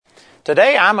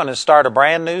Today I'm going to start a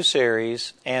brand new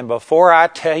series, and before I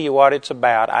tell you what it's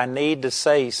about, I need to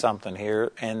say something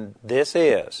here, and this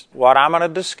is, what I'm going to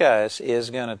discuss is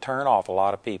going to turn off a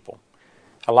lot of people.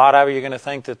 A lot of you are going to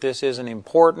think that this isn't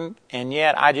important, and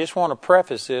yet I just want to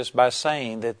preface this by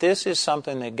saying that this is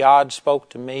something that God spoke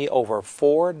to me over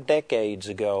 4 decades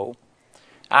ago.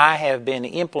 I have been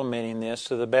implementing this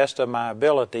to the best of my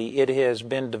ability. It has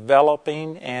been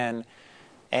developing and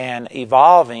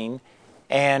evolving.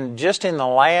 And just in the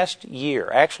last year,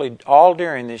 actually all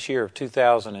during this year of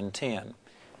 2010,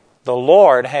 the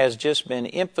Lord has just been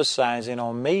emphasizing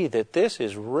on me that this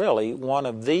is really one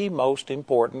of the most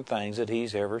important things that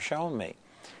He's ever shown me.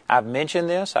 I've mentioned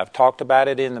this, I've talked about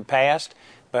it in the past,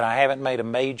 but I haven't made a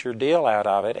major deal out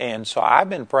of it. And so I've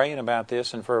been praying about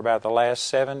this, and for about the last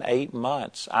 7-8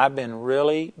 months, I've been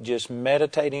really just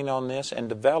meditating on this and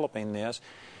developing this.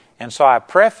 And so I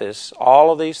preface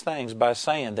all of these things by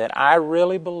saying that I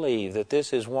really believe that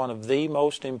this is one of the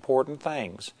most important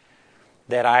things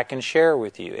that I can share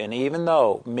with you. And even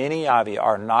though many of you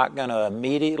are not going to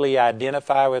immediately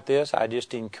identify with this, I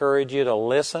just encourage you to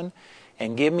listen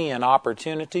and give me an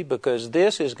opportunity, because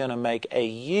this is going to make a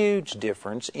huge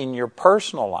difference in your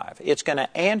personal life. It's going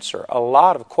to answer a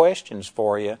lot of questions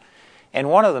for you. And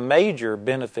one of the major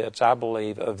benefits, I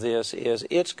believe, of this is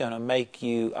it's going to make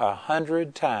you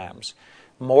 100 times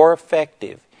more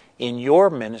effective in your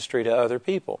ministry to other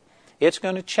people. It's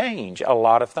going to change a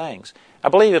lot of things. I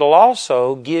believe it'll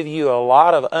also give you a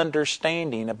lot of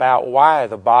understanding about why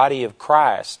the body of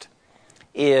Christ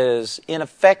is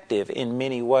ineffective in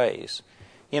many ways.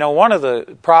 You know, one of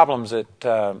the problems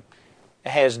that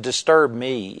has disturbed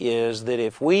me is that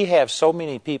if we have so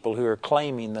many people who are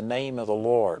claiming the name of the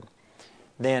Lord,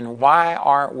 then why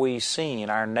aren't we seeing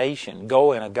our nation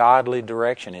go in a godly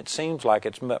direction? It seems like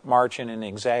it's marching in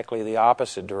exactly the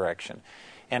opposite direction.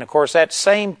 And of course, that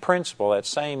same principle, that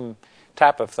same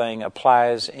type of thing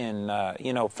applies in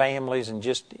families and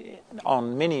just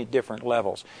on many different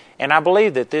levels. And I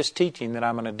believe that this teaching that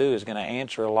I'm going to do is going to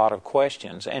answer a lot of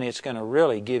questions, and it's going to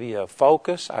really give you a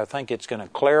focus. I think it's going to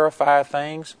clarify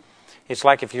things. It's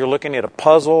like if you're looking at a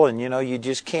puzzle and you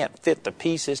just can't fit the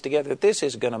pieces together. This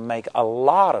is going to make a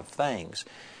lot of things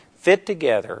fit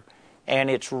together, and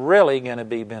it's really going to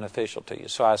be beneficial to you.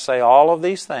 So I say all of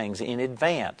these things in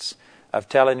advance of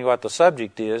telling you what the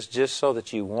subject is, just so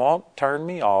that you won't turn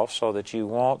me off, so that you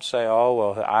won't say, oh,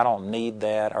 well, I don't need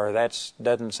that, or that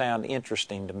doesn't sound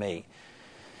interesting to me.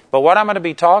 But what I'm going to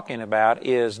be talking about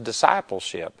is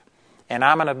discipleship. And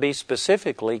I'm going to be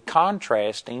specifically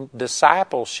contrasting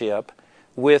discipleship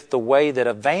with the way that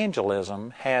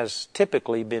evangelism has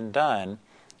typically been done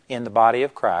in the body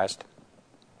of Christ.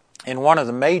 And one of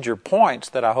the major points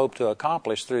that I hope to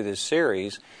accomplish through this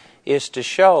series is to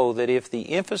show that if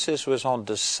the emphasis was on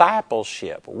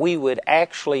discipleship, we would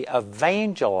actually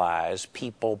evangelize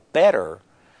people better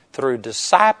through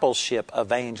discipleship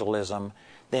evangelism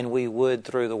than we would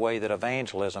through the way that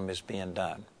evangelism is being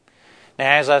done.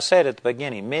 Now, as I said at the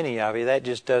beginning, many of you, that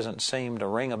just doesn't seem to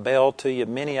ring a bell to you.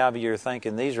 Many of you are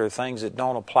thinking these are things that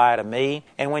don't apply to me.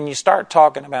 And when you start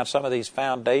talking about some of these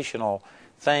foundational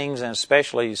things, and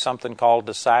especially something called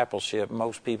discipleship,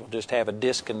 most people just have a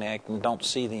disconnect and don't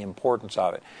see the importance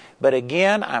of it. But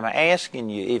again, I'm asking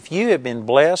you, if you have been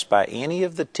blessed by any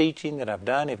of the teaching that I've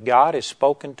done, if God has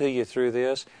spoken to you through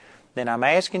this, then I'm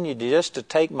asking you just to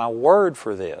take my word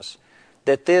for this,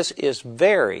 that this is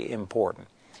very important.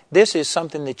 This is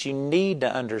something that you need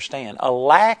to understand. A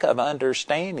lack of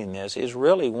understanding this is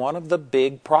really one of the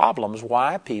big problems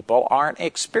why people aren't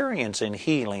experiencing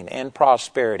healing and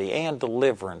prosperity and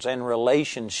deliverance and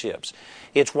relationships.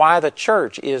 It's why the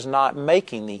church is not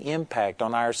making the impact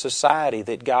on our society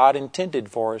that God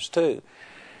intended for us to.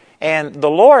 And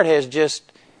the Lord has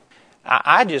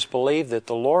I just believe that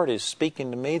the Lord is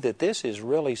speaking to me that this is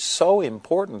really so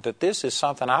important, that this is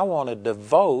something I want to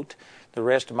devote the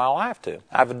rest of my life to.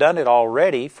 I've done it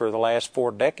already for the last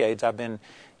 4 decades. I've been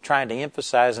trying to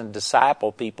emphasize and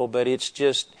disciple people, but it's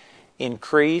just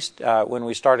increased. When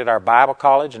we started our Bible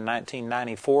college in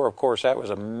 1994, of course, that was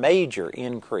a major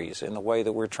increase in the way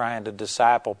that we're trying to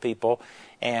disciple people.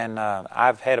 And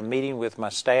I've had a meeting with my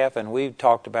staff, and we've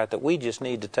talked about that we just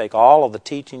need to take all of the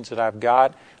teachings that I've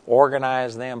got,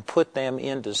 organize them, put them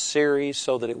into series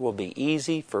so that it will be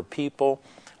easy for people.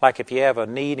 Like if you have a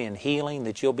need in healing,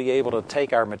 that you'll be able to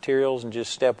take our materials and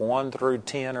just step 1 through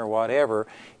 10 or whatever,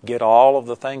 get all of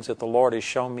the things that the Lord has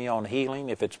shown me on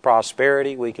healing. If it's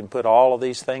prosperity, we can put all of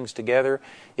these things together.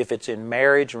 If it's in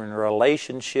marriage or in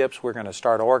relationships, we're going to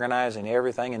start organizing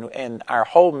everything. And our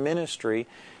whole ministry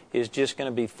is just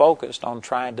going to be focused on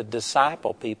trying to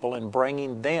disciple people and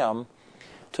bringing them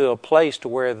to a place to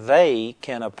where they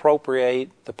can appropriate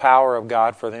the power of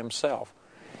God for themselves.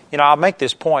 I'll make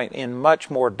this point in much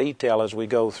more detail as we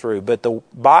go through, but the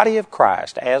body of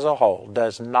Christ as a whole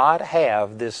does not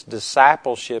have this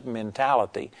discipleship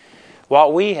mentality.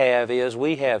 What we have is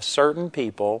we have certain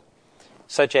people,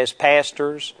 such as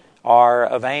pastors, or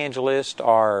evangelists,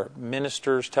 or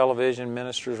ministers, television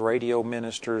ministers, radio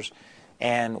ministers,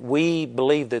 and we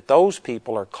believe that those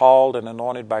people are called and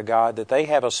anointed by God, that they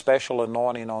have a special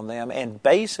anointing on them, and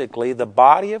basically the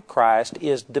body of Christ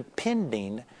is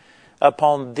depending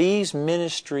upon these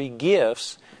ministry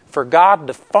gifts for God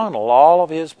to funnel all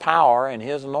of His power and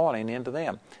His anointing into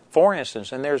them. For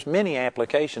instance, and there's many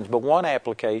applications, but one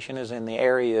application is in the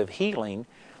area of healing.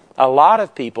 A lot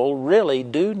of people really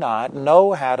do not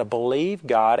know how to believe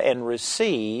God and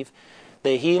receive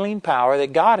the healing power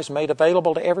that God has made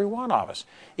available to every one of us.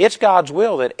 It's God's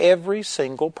will that every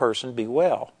single person be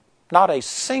well. Not a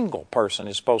single person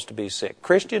is supposed to be sick.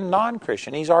 Christian,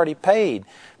 non-Christian. He's already paid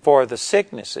for the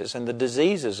sicknesses and the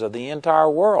diseases of the entire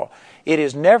world. It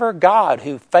is never God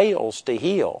who fails to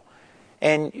heal.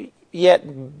 And yet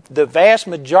the vast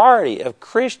majority of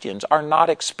Christians are not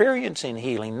experiencing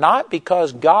healing, not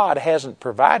because God hasn't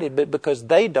provided, but because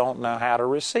they don't know how to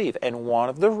receive. And one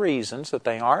of the reasons that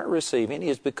they aren't receiving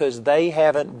is because they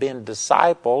haven't been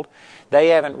discipled. They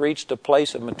haven't reached a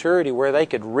place of maturity where they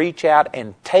could reach out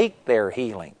and take their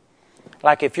healing.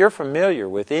 Like if you're familiar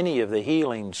with any of the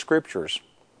healing scriptures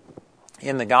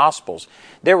in the Gospels,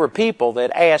 there were people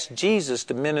that asked Jesus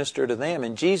to minister to them,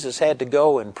 and Jesus had to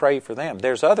go and pray for them.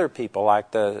 There's other people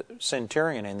like the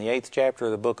centurion in the 8th chapter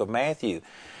of the book of Matthew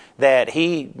that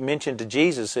he mentioned to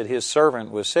Jesus that his servant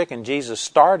was sick, and Jesus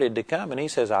started to come, and he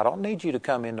says, I don't need you to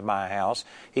come into my house.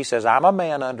 He says, I'm a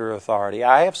man under authority.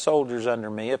 I have soldiers under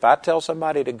me. If I tell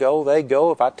somebody to go, they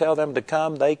go. If I tell them to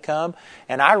come, they come.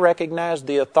 And I recognize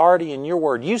the authority in your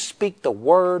word. You speak the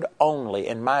word only,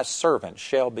 and my servant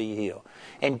shall be healed.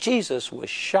 And Jesus was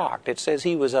shocked. It says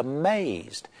he was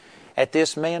amazed at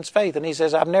this man's faith. And he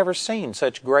says, I've never seen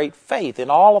such great faith in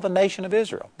all of the nation of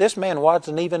Israel. This man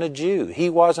wasn't even a Jew. He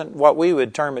wasn't what we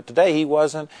would term it today. He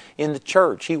wasn't in the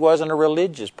church. He wasn't a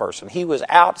religious person. He was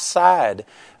outside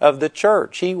of the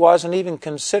church. He wasn't even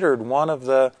considered one of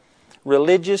the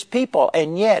religious people.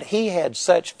 And yet he had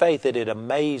such faith that it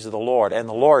amazed the Lord. And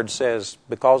the Lord says,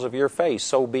 because of your faith,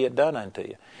 so be it done unto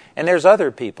you. And there's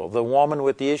other people. The woman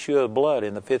with the issue of blood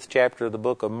in the 5th chapter of the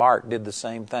book of Mark did the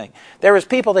same thing. There was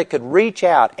people that could reach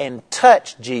out and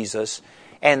touch Jesus,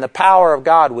 and the power of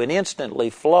God would instantly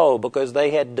flow because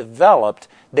they had developed,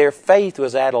 their faith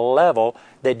was at a level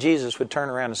that Jesus would turn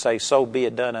around and say, so be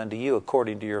it done unto you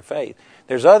according to your faith.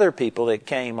 There's other people that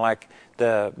came, like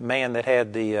the man that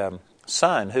had the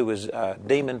son who was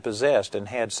demon-possessed and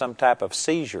had some type of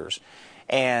seizures.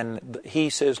 And he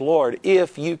says, Lord,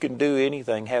 if you can do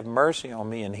anything, have mercy on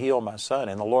me and heal my son.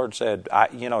 And the Lord said,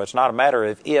 it's not a matter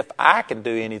of if I can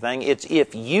do anything, it's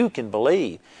if you can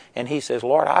believe. And he says,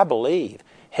 Lord, I believe.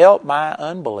 Help my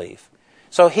unbelief.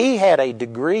 So he had a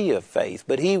degree of faith,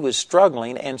 but he was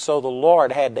struggling, and so the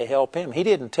Lord had to help him. He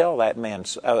didn't tell that man,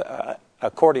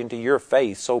 according to your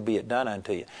faith, so be it done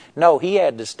unto you. No, he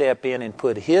had to step in and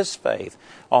put his faith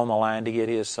on the line to get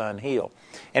his son healed.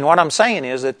 And what I'm saying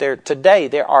is that today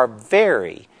there are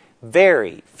very,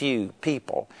 very few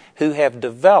people who have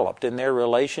developed in their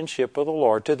relationship with the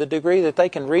Lord to the degree that they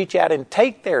can reach out and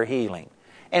take their healing.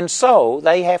 And so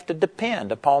they have to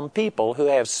depend upon people who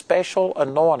have special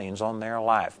anointings on their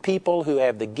life, people who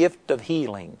have the gift of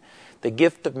healing, the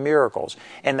gift of miracles,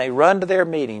 and they run to their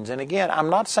meetings. And again, I'm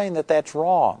not saying that that's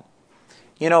wrong.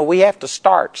 We have to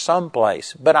start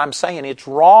someplace, but I'm saying it's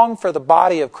wrong for the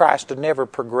body of Christ to never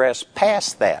progress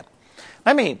past that.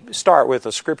 Let me start with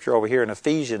a scripture over here in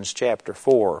Ephesians chapter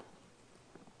 4.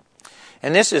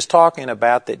 And this is talking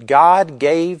about that God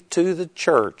gave to the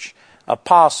church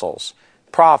apostles,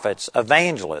 prophets,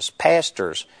 evangelists,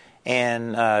 pastors,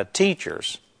 and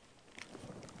teachers.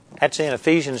 That's in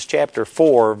Ephesians chapter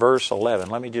 4, verse 11.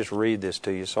 Let me just read this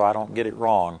to you so I don't get it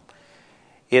wrong.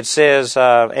 It says,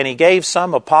 and he gave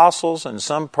some apostles and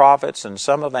some prophets and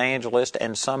some evangelists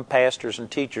and some pastors and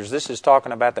teachers. This is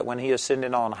talking about that when he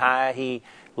ascended on high, he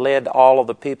led all of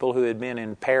the people who had been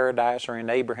in paradise or in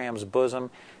Abraham's bosom.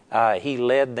 He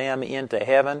led them into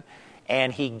heaven.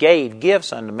 And he gave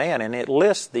gifts unto men. And it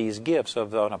lists these gifts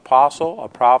of an apostle, a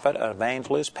prophet, an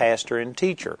evangelist, pastor, and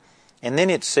teacher. And then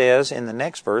it says in the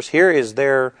next verse, here is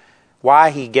their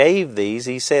why He gave these.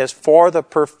 He says, for the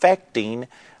perfecting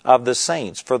of the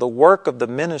saints, for the work of the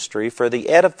ministry, for the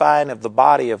edifying of the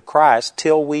body of Christ,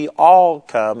 till we all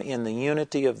come in the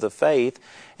unity of the faith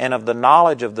and of the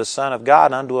knowledge of the Son of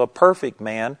God, unto a perfect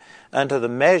man, unto the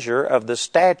measure of the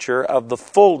stature of the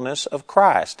fullness of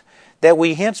Christ, that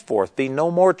we henceforth be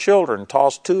no more children,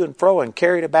 tossed to and fro, and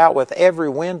carried about with every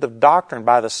wind of doctrine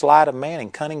by the sleight of man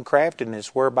and cunning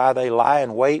craftiness, whereby they lie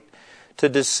in wait to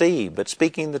deceive, but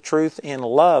speaking the truth in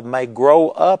love may grow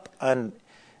up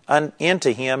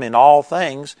into Him in all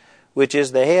things, which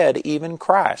is the head, even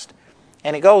Christ.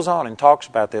 And it goes on and talks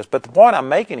about this. But the point I'm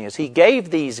making is He gave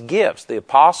these gifts, the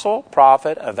apostle,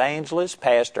 prophet, evangelist,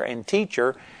 pastor, and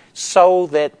teacher, so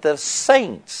that the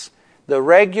saints, the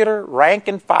regular rank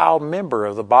and file member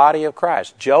of the body of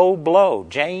Christ, Joe Blow,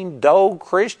 Jane Doe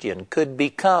Christian, could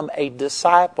become a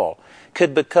disciple,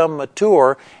 could become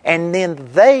mature, and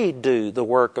then they do the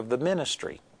work of the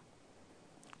ministry.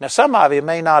 Now, some of you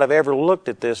may not have ever looked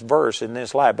at this verse in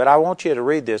this light, but I want you to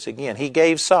read this again. He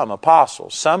gave some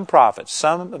apostles, some prophets,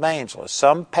 some evangelists,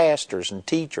 some pastors and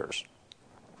teachers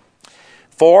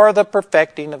for the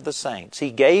perfecting of the saints.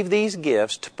 He gave these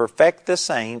gifts to perfect the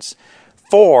saints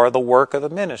for the work of the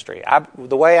ministry.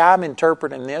 The way I'm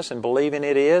interpreting this and believing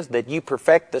it is that you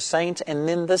perfect the saints and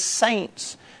then the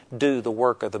saints do the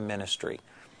work of the ministry.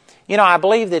 You know, I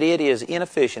believe that it is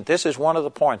inefficient. This is one of the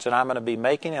points that I'm going to be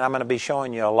making, and I'm going to be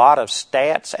showing you a lot of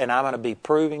stats, and I'm going to be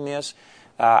proving this,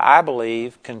 I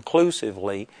believe,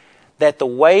 conclusively, that the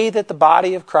way that the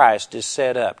body of Christ is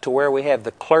set up, to where we have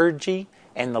the clergy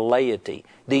and the laity,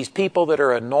 these people that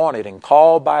are anointed and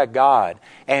called by God,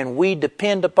 and we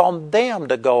depend upon them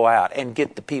to go out and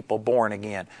get the people born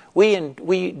again.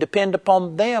 We depend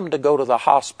upon them to go to the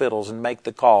hospitals and make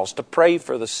the calls, to pray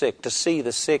for the sick, to see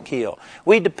the sick heal.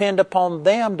 We depend upon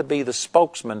them to be the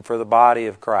spokesman for the body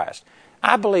of Christ.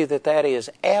 I believe that that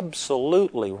is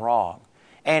absolutely wrong,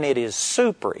 and it is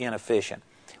super inefficient.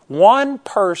 One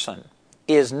person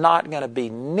is not going to be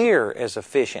near as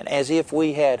efficient as if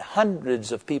we had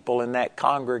hundreds of people in that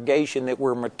congregation that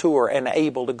were mature and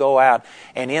able to go out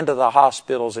and into the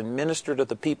hospitals and minister to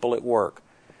the people at work.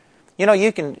 You know,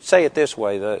 you can say it this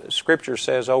way. The Scripture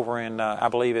says over in, I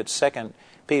believe it's 2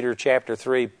 Peter chapter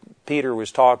 3, Peter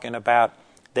was talking about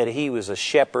that he was a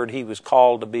shepherd. He was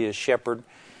called to be a shepherd.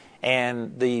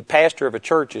 And the pastor of a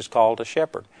church is called a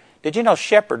shepherd. Did you know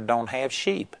shepherd don't have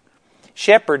sheep?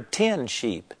 Shepherd tends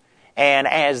sheep. And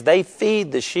as they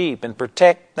feed the sheep and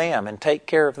protect them and take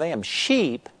care of them,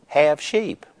 sheep have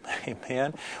sheep.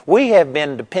 Amen. We have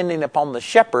been depending upon the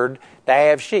shepherd to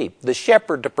have sheep, the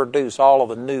shepherd to produce all of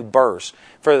the new births,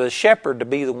 for the shepherd to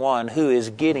be the one who is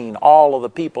getting all of the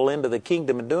people into the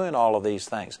kingdom and doing all of these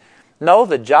things. No,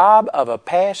 the job of a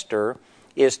pastor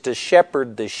is to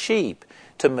shepherd the sheep,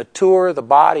 to mature the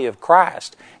body of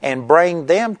Christ and bring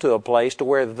them to a place to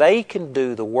where they can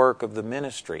do the work of the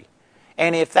ministry.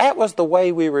 And if that was the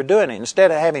way we were doing it, instead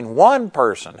of having one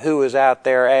person who is out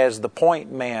there as the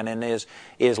point man and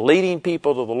is leading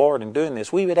people to the Lord and doing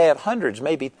this, we would have hundreds,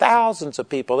 maybe thousands of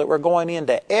people that were going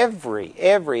into every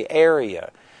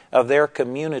area of their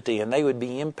community, and they would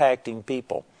be impacting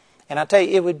people. And I tell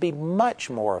you, it would be much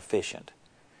more efficient.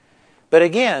 But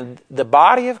again, the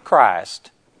body of Christ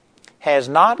has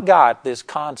not got this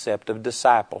concept of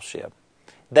discipleship.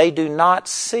 They do not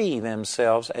see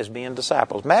themselves as being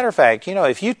disciples. Matter of fact, you know,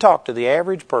 if you talk to the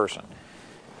average person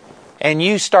and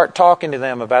you start talking to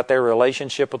them about their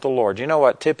relationship with the Lord, you know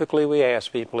what typically we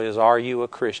ask people is, are you a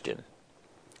Christian?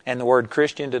 And the word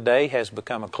Christian today has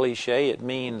become a cliche. It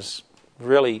means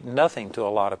really nothing to a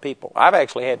lot of people. I've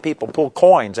actually had people pull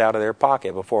coins out of their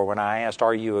pocket before when I asked,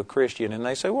 are you a Christian? And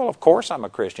they say, well, of course I'm a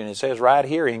Christian. It says right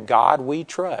here, in God we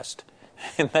trust.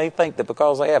 And they think that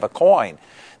because they have a coin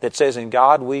that says in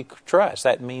God we trust,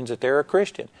 that means that they're a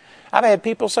Christian. I've had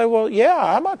people say, well, yeah,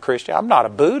 I'm a Christian. I'm not a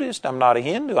Buddhist. I'm not a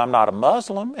Hindu. I'm not a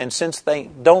Muslim. And since they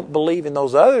don't believe in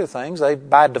those other things, they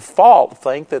by default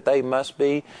think that they must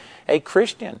be a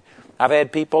Christian. I've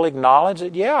had people acknowledge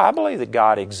that, yeah, I believe that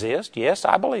God exists. Yes,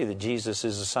 I believe that Jesus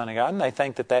is the Son of God. And they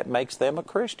think that that makes them a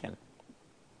Christian.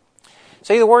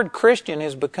 See, the word Christian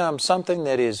has become something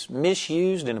that is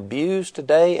misused and abused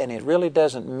today, and it really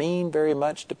doesn't mean very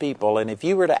much to people. And if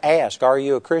you were to ask, are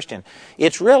you a Christian?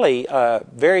 It's really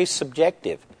very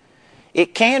subjective.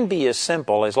 It can be as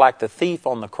simple as like the thief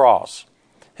on the cross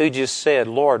who just said,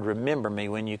 Lord, remember me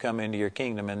when you come into your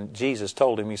kingdom. And Jesus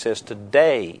told him, he says,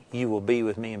 today you will be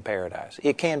with me in paradise.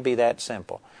 It can be that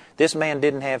simple. This man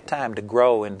didn't have time to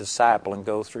grow and disciple and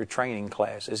go through training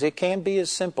classes. It can be as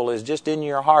simple as just in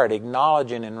your heart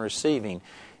acknowledging and receiving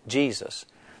Jesus.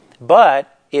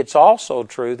 But it's also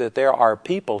true that there are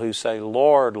people who say,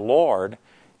 Lord, Lord,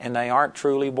 and they aren't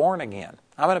truly born again.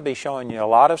 I'm going to be showing you a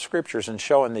lot of scriptures and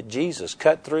showing that Jesus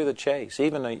cut through the chase.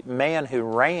 Even a man who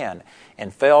ran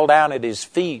and fell down at his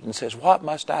feet and says, what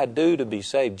must I do to be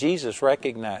saved? Jesus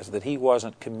recognized that he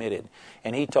wasn't committed.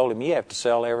 And he told him, you have to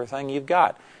sell everything you've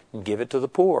got and give it to the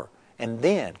poor. And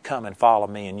then come and follow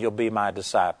me and you'll be my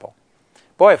disciple.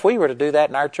 Boy, if we were to do that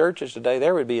in our churches today,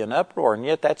 there would be an uproar. And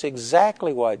yet that's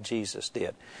exactly what Jesus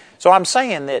did. So I'm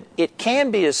saying that it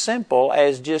can be as simple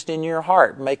as just in your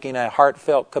heart, making a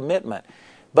heartfelt commitment.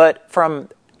 But from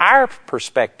our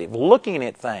perspective, looking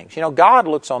at things, God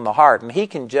looks on the heart and He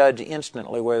can judge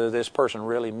instantly whether this person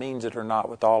really means it or not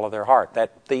with all of their heart.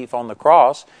 That thief on the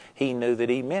cross, he knew that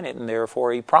he meant it, and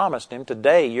therefore He promised him,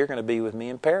 today you're going to be with me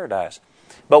in paradise.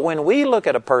 But when we look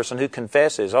at a person who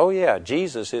confesses, oh yeah,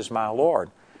 Jesus is my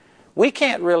Lord, we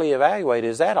can't really evaluate,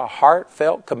 is that a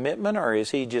heartfelt commitment, or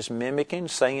is he just mimicking,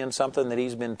 saying something that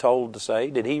he's been told to say?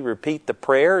 Did he repeat the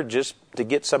prayer just to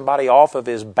get somebody off of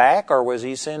his back, or was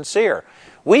he sincere?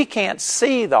 We can't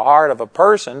see the heart of a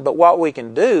person, but what we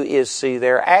can do is see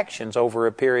their actions over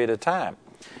a period of time.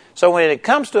 So when it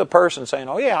comes to a person saying,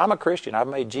 oh yeah, I'm a Christian, I've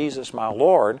made Jesus my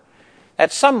Lord,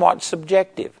 that's somewhat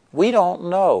subjective. We don't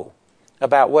know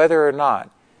about whether or not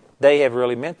they have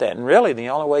really meant that. And really the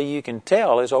only way you can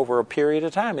tell is over a period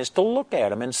of time, is to look at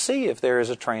them and see if there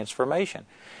is a transformation.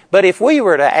 But if we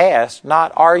were to ask,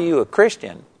 not are you a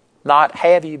Christian, not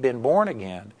have you been born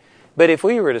again, but if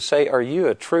we were to say, are you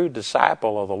a true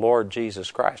disciple of the Lord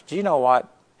Jesus Christ? Do you know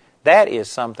what? That is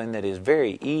something that is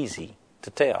very easy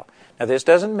to tell. Now this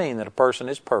doesn't mean that a person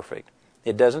is perfect.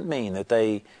 It doesn't mean that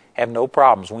they have no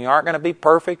problems. We aren't going to be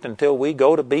perfect until we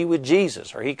go to be with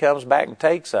Jesus or He comes back and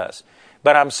takes us.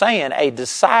 But I'm saying a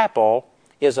disciple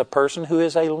is a person who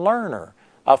is a learner,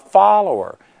 a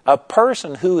follower, a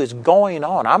person who is going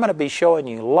on. I'm going to be showing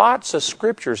you lots of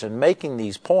scriptures and making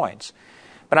these points.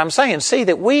 But I'm saying, see,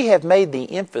 that we have made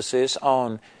the emphasis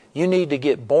on you need to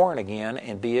get born again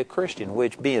and be a Christian,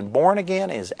 which being born again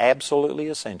is absolutely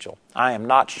essential. I am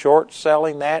not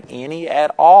short-selling that any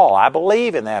at all. I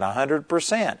believe in that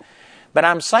 100%. But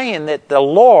I'm saying that the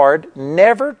Lord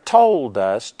never told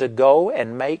us to go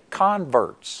and make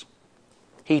converts.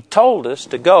 He told us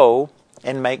to go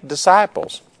and make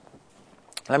disciples.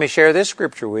 Let me share this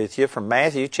scripture with you from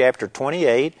Matthew chapter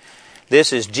 28.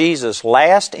 This is Jesus'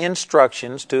 last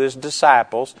instructions to His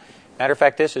disciples. Matter of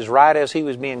fact, this is right as He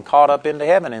was being caught up into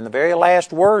heaven. In the very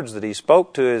last words that He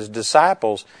spoke to His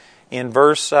disciples in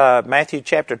Matthew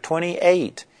chapter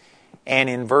 28. And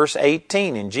in verse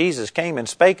 18, and Jesus came and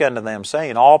spake unto them,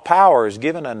 saying, all power is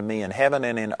given unto me in heaven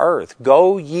and in earth.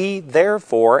 Go ye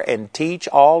therefore and teach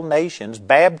all nations,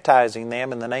 baptizing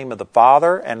them in the name of the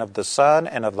Father and of the Son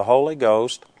and of the Holy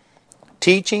Ghost,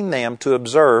 teaching them to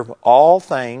observe all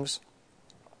things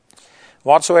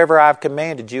whatsoever I have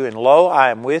commanded you. And lo,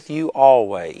 I am with you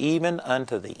always, even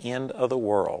unto the end of the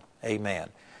world. Amen.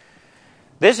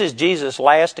 This is Jesus'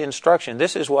 last instruction.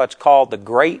 This is what's called the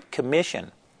Great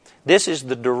Commission. This is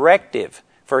the directive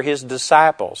for His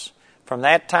disciples from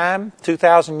that time,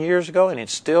 2,000 years ago, and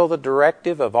it's still the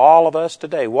directive of all of us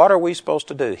today. What are we supposed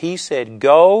to do? He said,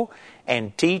 go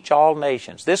and teach all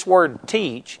nations. This word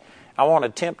teach, I won't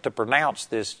attempt to pronounce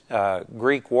this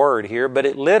Greek word here, but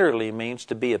it literally means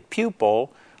to be a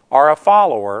pupil or a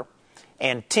follower.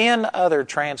 And 10 other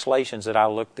translations that I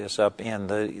looked this up in,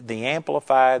 the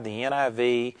Amplified, the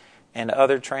NIV, and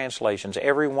other translations,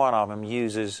 every one of them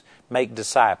uses make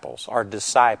disciples or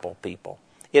disciple people.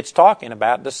 It's talking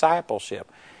about discipleship.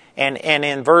 And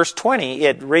in verse 20,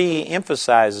 it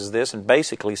re-emphasizes this and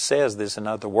basically says this in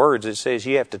other words. It says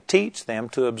you have to teach them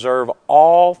to observe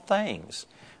all things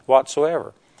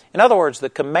whatsoever. In other words, the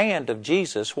command of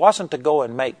Jesus wasn't to go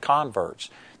and make converts.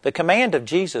 The command of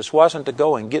Jesus wasn't to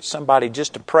go and get somebody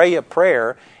just to pray a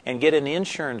prayer and get an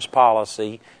insurance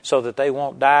policy so that they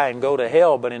won't die and go to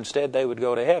hell, but instead they would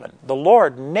go to heaven. The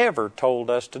Lord never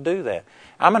told us to do that.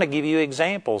 I'm going to give you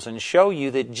examples and show you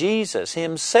that Jesus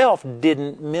Himself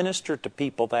didn't minister to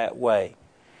people that way.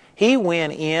 He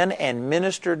went in and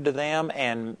ministered to them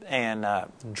and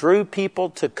drew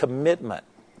people to commitment.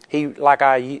 He, like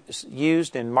I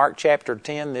used in Mark chapter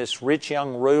 10, this rich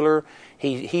young ruler,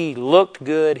 he looked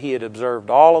good. He had observed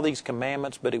all of these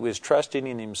commandments, but he was trusting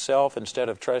in himself instead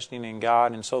of trusting in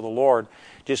God. And so the Lord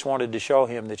just wanted to show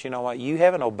him that, you know what, you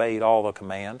haven't obeyed all the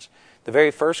commands. The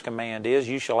very first command is,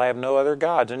 you shall have no other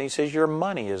gods. And He says your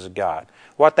money is a god.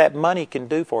 What that money can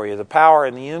do for you, the power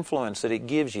and the influence that it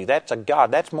gives you, that's a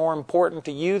god. That's more important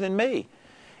to you than me.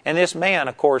 And this man,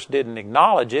 of course, didn't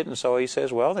acknowledge it, and so he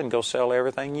says, well, then go sell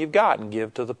everything you've got and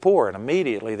give to the poor. And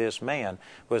immediately this man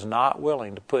was not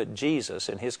willing to put Jesus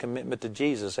and his commitment to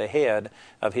Jesus ahead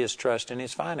of his trust in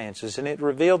his finances. And it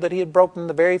revealed that he had broken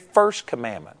the very first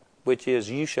commandment, which is,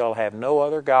 you shall have no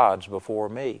other gods before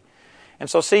me.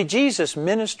 And so, see, Jesus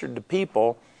ministered to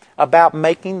people about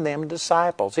making them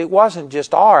disciples. It wasn't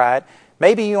just, all right,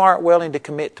 maybe you aren't willing to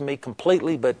commit to me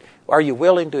completely, but are you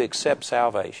willing to accept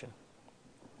salvation?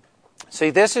 See,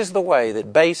 this is the way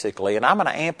that basically, and I'm going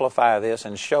to amplify this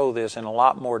and show this in a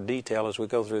lot more detail as we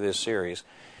go through this series,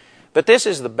 but this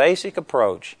is the basic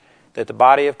approach that the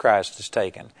body of Christ has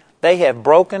taken. They have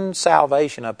broken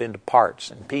salvation up into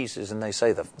parts and pieces, and they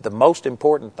say the most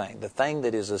important thing, the thing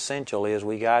that is essential is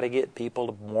we got to get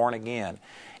people born again.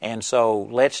 And so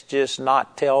let's just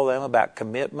not tell them about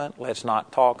commitment. Let's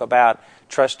not talk about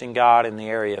trusting God in the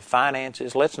area of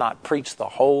finances. Let's not preach the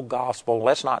whole gospel.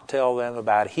 Let's not tell them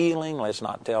about healing. Let's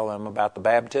not tell them about the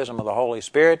baptism of the Holy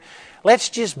Spirit. Let's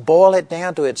just boil it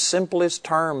down to its simplest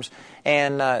terms.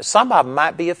 And some of them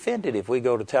might be offended if we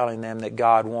go to telling them that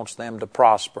God wants them to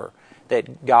prosper,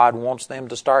 that God wants them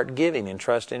to start giving and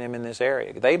trusting Him in this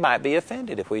area. They might be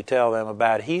offended if we tell them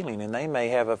about healing, and they may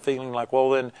have a feeling like, well,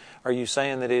 then are you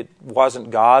saying that it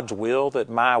wasn't God's will that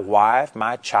my wife,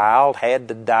 my child had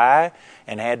to die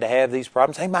and had to have these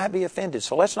problems? They might be offended.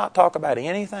 So let's not talk about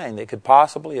anything that could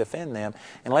possibly offend them,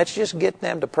 and let's just get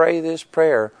them to pray this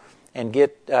prayer and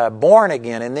get born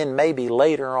again, and then maybe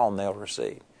later on they'll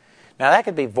receive. Now, that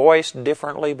could be voiced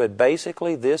differently, but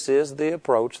basically this is the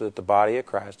approach that the body of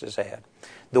Christ has had.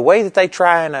 The way that they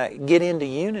try and get into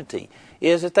unity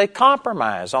is that they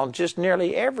compromise on just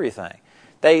nearly everything.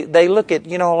 They look at,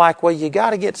 like, well, you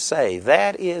got to get saved.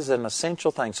 That is an essential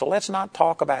thing. So let's not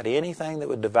talk about anything that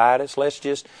would divide us. Let's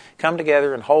just come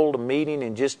together and hold a meeting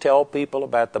and just tell people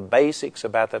about the basics,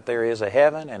 about that there is a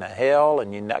heaven and a hell,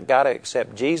 and you got to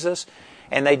accept Jesus.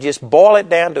 And they just boil it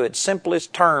down to its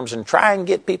simplest terms and try and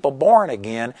get people born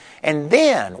again. And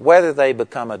then, whether they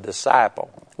become a disciple,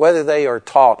 whether they are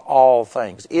taught all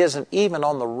things, isn't even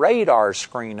on the radar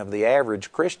screen of the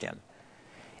average Christian.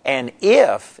 And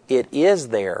if it is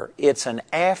there, it's an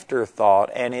afterthought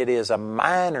and it is a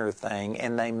minor thing,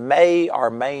 and they may or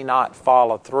may not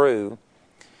follow through.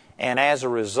 And as a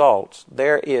result,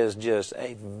 there is just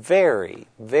a very,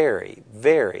 very,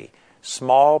 very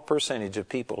small percentage of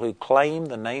people who claim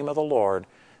the name of the Lord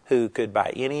who could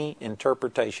by any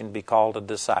interpretation be called a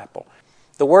disciple.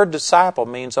 The word disciple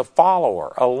means a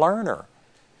follower, a learner.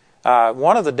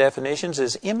 One of the definitions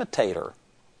is imitator.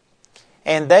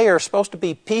 And they are supposed to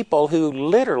be people who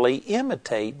literally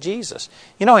imitate Jesus.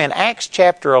 In Acts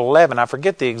chapter 11, I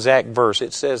forget the exact verse,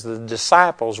 it says the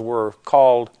disciples were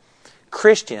called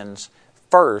Christians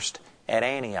first at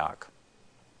Antioch.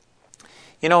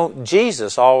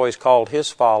 Jesus always called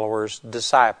His followers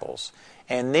disciples.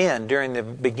 And then during the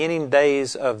beginning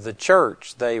days of the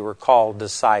church, they were called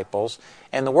disciples.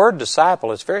 And the word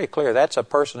disciple is very clear. That's a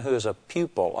person who is a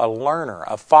pupil, a learner,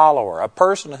 a follower, a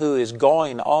person who is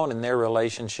going on in their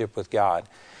relationship with God.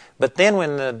 But then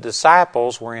when the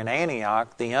disciples were in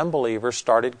Antioch, the unbelievers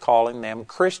started calling them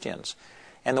Christians.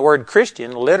 And the word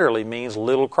Christian literally means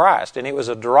little Christ. And it was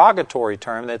a derogatory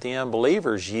term that the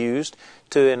unbelievers used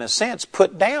to, in a sense,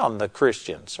 put down the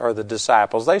Christians or the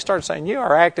disciples. They started saying, you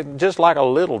are acting just like a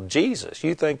little Jesus.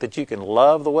 You think that you can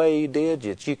love the way He did,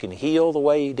 that you can heal the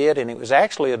way He did. And it was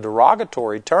actually a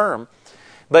derogatory term,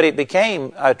 but it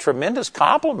became a tremendous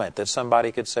compliment that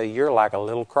somebody could say, you're like a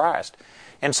little Christ.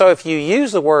 And so if you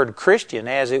use the word Christian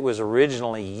as it was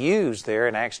originally used there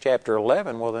in Acts chapter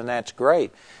 11, well, then that's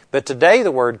great. But today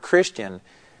the word Christian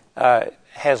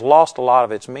has lost a lot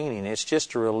of its meaning. It's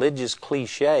just a religious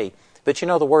cliche. But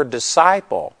the word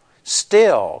disciple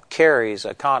still carries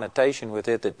a connotation with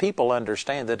it that people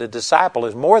understand that a disciple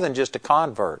is more than just a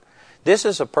convert. This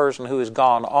is a person who has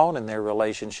gone on in their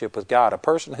relationship with God, a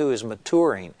person who is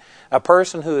maturing, a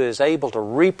person who is able to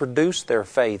reproduce their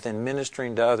faith in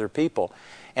ministering to other people.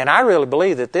 And I really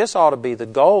believe that this ought to be the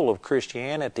goal of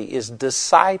Christianity, is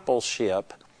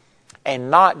discipleship, and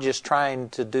not just trying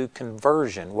to do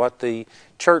conversion, what the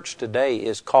church today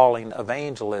is calling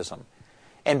evangelism.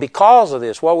 And because of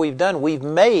this, what we've done, we've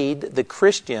made the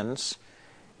Christians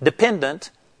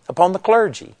dependent upon the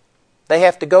clergy. They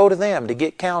have to go to them to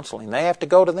get counseling. They have to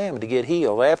go to them to get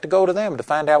healed. They have to go to them to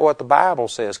find out what the Bible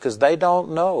says, because they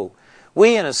don't know.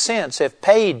 We, in a sense, have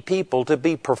paid people to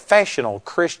be professional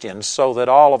Christians so that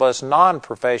all of us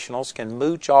non-professionals can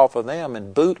mooch off of them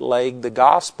and bootleg the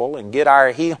gospel and get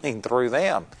our healing through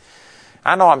them.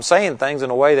 I know I'm saying things in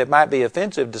a way that might be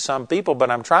offensive to some people,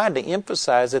 but I'm trying to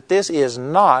emphasize that this is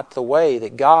not the way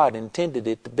that God intended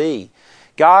it to be.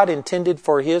 God intended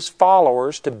for His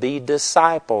followers to be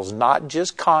disciples, not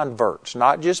just converts,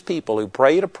 not just people who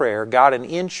prayed a prayer, got an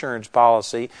insurance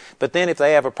policy, but then if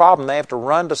they have a problem, they have to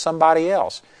run to somebody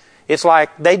else. It's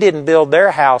like they didn't build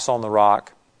their house on the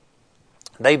rock.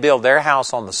 They build their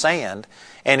house on the sand,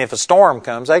 and if a storm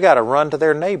comes, they got to run to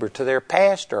their neighbor, to their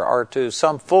pastor, or to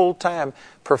some full-time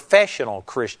professional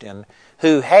Christian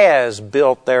who has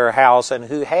built their house and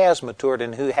who has matured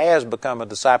and who has become a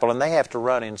disciple, and they have to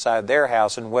run inside their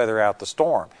house and weather out the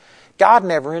storm. God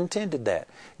never intended that.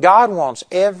 God wants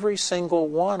every single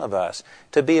one of us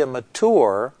to be a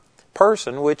mature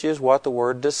person, which is what the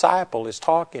word disciple is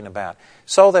talking about,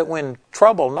 so that when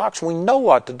trouble knocks, we know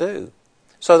what to do,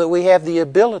 so that we have the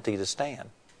ability to stand.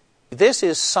 This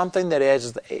is something that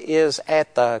is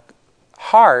at the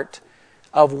heart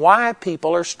of why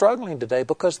people are struggling today,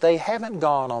 because they haven't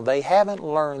gone on, they haven't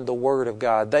learned the Word of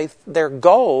God. Their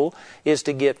goal is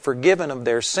to get forgiven of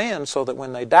their sins so that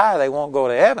when they die they won't go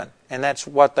to heaven. And that's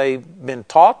what they've been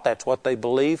taught, that's what they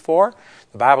believe for.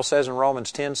 The Bible says in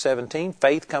Romans 10:17,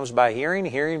 faith comes by hearing,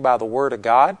 hearing by the Word of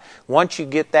God. Once you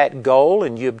get that goal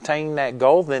and you obtain that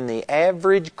goal, then the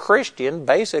average Christian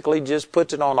basically just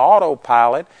puts it on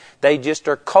autopilot. They just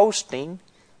are coasting,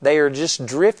 they are just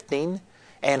drifting,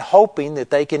 and hoping that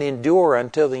they can endure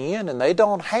until the end, and they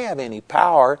don't have any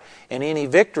power and any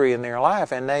victory in their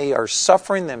life, and they are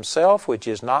suffering themselves, which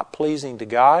is not pleasing to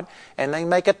God, and they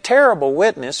make a terrible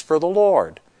witness for the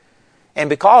Lord. And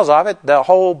because of it, the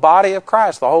whole body of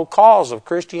Christ, the whole cause of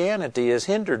Christianity is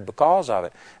hindered because of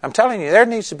it. I'm telling you, there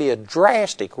needs to be a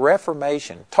drastic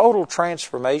reformation, total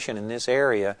transformation in this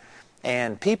area,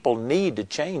 and people need to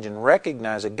change and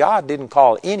recognize that God didn't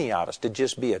call any of us to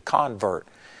just be a convert,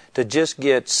 to just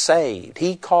get saved.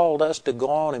 He called us to go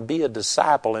on and be a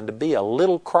disciple and to be a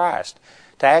little Christ,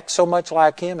 to act so much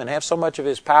like Him and have so much of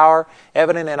His power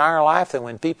evident in our life that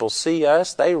when people see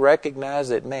us, they recognize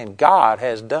that, man, God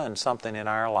has done something in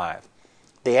our life.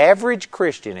 The average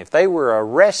Christian, if they were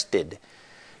arrested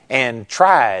and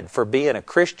tried for being a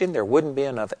Christian, there wouldn't be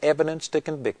enough evidence to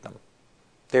convict them.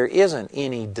 There isn't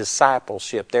any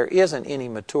discipleship. There isn't any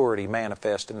maturity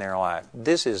manifest in their life.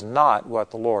 This is not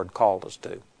what the Lord called us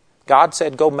to. God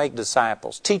said, go make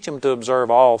disciples. Teach them to observe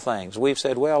all things. We've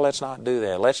said, well, let's not do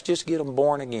that. Let's just get them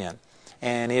born again.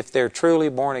 And if they're truly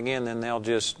born again, then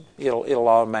it'll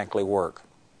automatically work.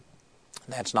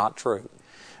 That's not true.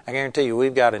 I guarantee you,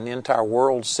 we've got an entire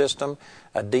world system,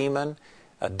 a demon,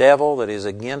 a devil that is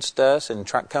against us and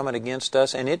coming against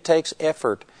us, and it takes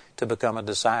effort to become a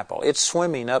disciple. It's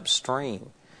swimming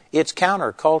upstream. It's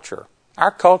counterculture. Our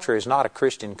culture is not a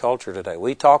Christian culture today.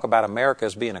 We talk about America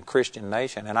as being a Christian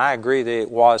nation, and I agree that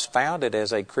it was founded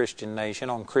as a Christian nation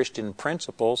on Christian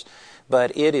principles,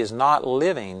 but it is not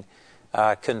living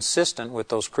consistent with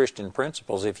those Christian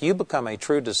principles. If you become a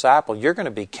true disciple, you're going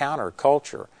to be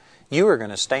counterculture. You are going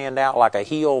to stand out like a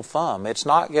heel thumb. It's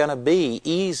not going to be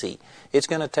easy. It's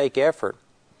going to take effort.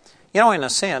 You know, in a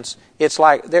sense, it's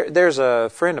like there's a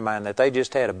friend of mine that they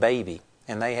just had a baby.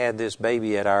 And they had this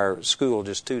baby at our school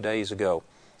just 2 days ago.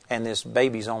 And this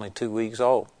baby's only 2 weeks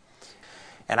old.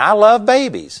 And I love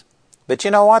babies. But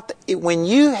you know what? When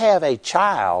you have a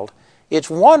child, it's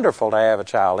wonderful to have a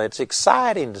child. It's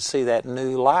exciting to see that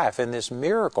new life and this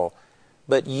miracle.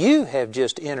 But you have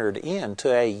just entered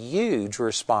into a huge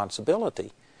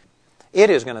responsibility. It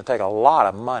is going to take a lot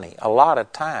of money, a lot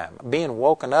of time, being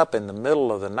woken up in the middle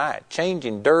of the night,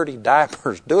 changing dirty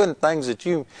diapers, doing things that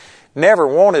you never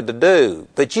wanted to do.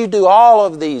 But you do all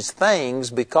of these things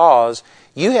because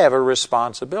you have a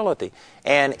responsibility.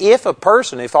 And if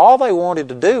all they wanted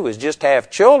to do was just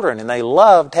have children, and they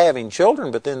loved having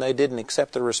children, but then they didn't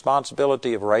accept the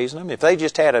responsibility of raising them, if they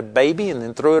just had a baby and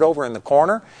then threw it over in the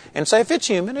corner and say, if it's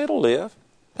human, it'll live.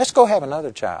 Let's go have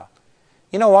another child.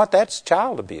 You know what? That's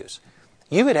child abuse.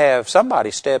 You would have somebody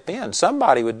step in.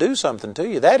 Somebody would do something to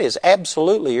you. That is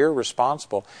absolutely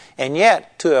irresponsible. And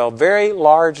yet, to a very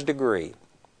large degree,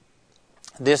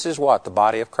 this is what the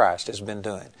body of Christ has been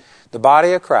doing. The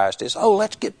body of Christ is,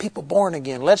 let's get people born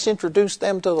again. Let's introduce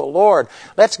them to the Lord.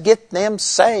 Let's get them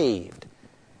saved.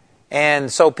 And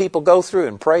so people go through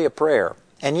and pray a prayer.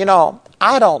 And you know,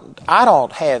 I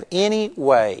don't have any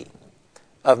way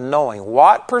of knowing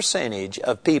what percentage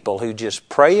of people who just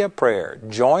pray a prayer,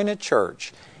 join a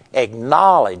church,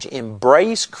 acknowledge,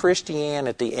 embrace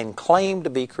Christianity, and claim to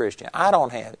be Christian. I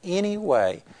don't have any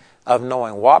way of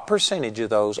knowing what percentage of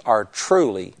those are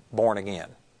truly born again.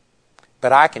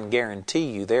 But I can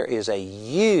guarantee you there is a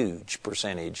huge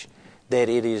percentage that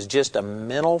it is just a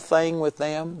mental thing with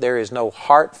them. There is no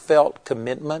heartfelt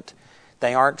commitment.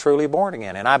 They aren't truly born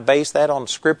again. And I base that on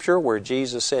Scripture where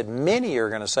Jesus said, many are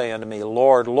going to say unto me,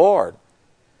 Lord, Lord.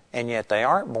 and yet they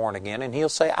aren't born again. And He'll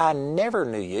say, I never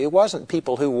knew you. It wasn't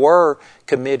people who were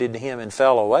committed to Him and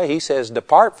fell away. He says,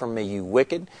 depart from me, you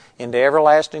wicked, into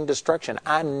everlasting destruction.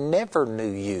 I never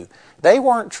knew you. They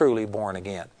weren't truly born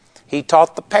again. He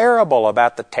taught the parable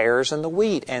about the tares and the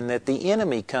wheat, and that the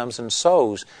enemy comes and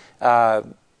sows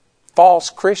false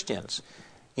Christians.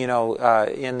 You know,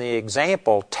 in the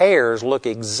example, tares look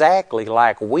exactly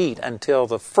like wheat until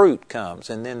the fruit comes,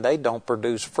 and then they don't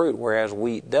produce fruit, whereas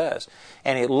wheat does.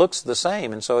 And it looks the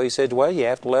same. And so he said, well, you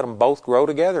have to let them both grow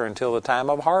together until the time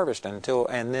of harvest, and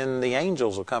then the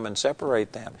angels will come and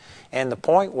separate them. And the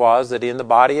point was that in the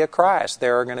body of Christ,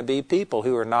 there are going to be people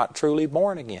who are not truly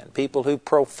born again, people who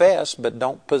profess but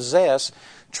don't possess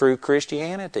true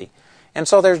Christianity. And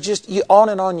so there's just, on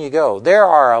and on you go. There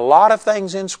are a lot of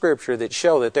things in Scripture that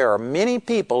show that there are many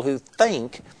people who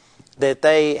think that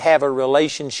they have a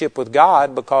relationship with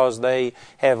God because they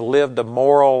have lived a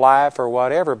moral life or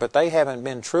whatever, but they haven't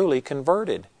been truly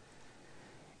converted.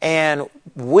 And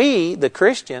we, the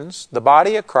Christians, the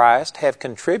body of Christ, have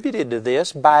contributed to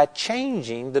this by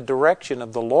changing the direction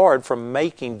of the Lord from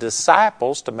making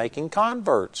disciples to making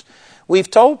converts. We've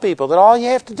told people that all you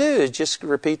have to do is just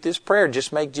repeat this prayer,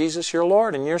 just make Jesus your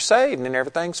Lord, and you're saved, and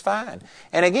everything's fine.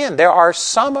 And again, there are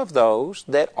some of those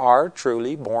that are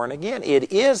truly born again.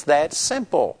 It is that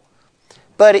simple.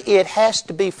 But it has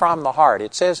to be from the heart.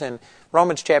 It says in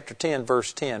Romans chapter 10,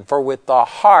 verse 10, for with the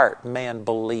heart man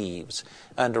believes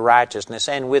unto righteousness,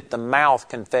 and with the mouth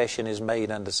confession is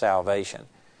made unto salvation.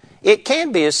 It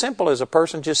can be as simple as a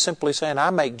person just simply saying, I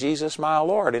make Jesus my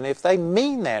Lord. And if they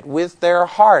mean that with their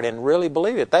heart and really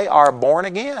believe it, they are born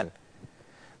again.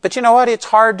 But you know what? It's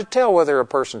hard to tell whether a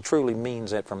person truly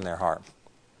means that from their heart.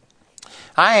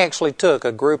 I actually took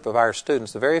a group of our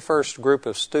students, the very first group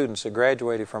of students that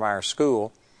graduated from our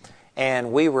school,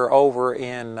 and we were over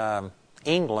in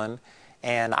England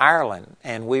and Ireland,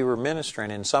 and we were ministering,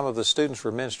 and some of the students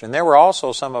were ministering. There were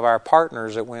also some of our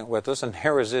partners that went with us, and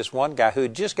there was this one guy who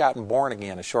had just gotten born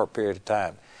again a short period of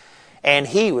time. And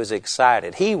he was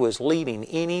excited. He was leading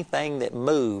anything that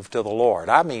moved to the Lord.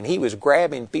 I mean, he was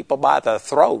grabbing people by the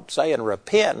throat, saying,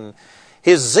 repent. And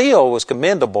his zeal was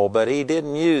commendable, but he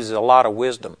didn't use a lot of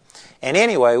wisdom. And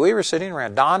anyway, we were sitting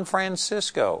around. Don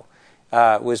Francisco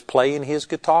was playing his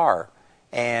guitar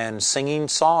and singing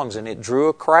songs, and it drew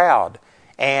a crowd.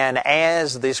 And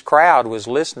as this crowd was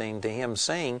listening to him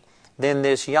sing, then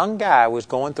this young guy was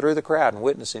going through the crowd and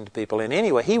witnessing to people. And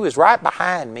anyway, he was right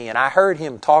behind me, and I heard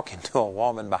him talking to a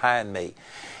woman behind me.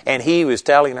 And he was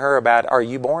telling her about, are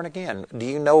you born again? Do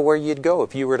you know where you'd go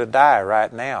if you were to die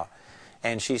right now?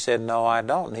 And she said, no, I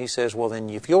don't. And he says, well, then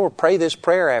if you'll pray this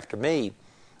prayer after me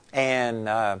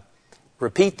and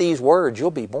repeat these words,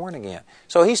 you'll be born again.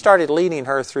 So he started leading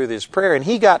her through this prayer, and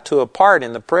he got to a part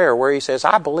in the prayer where he says,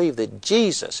 I believe that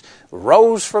Jesus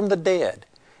rose from the dead.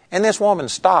 And this woman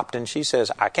stopped, and she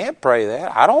says, I can't pray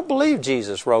that. I don't believe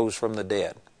Jesus rose from the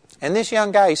dead. And this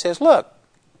young guy, he says, look,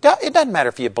 it doesn't matter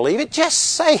if you believe it, just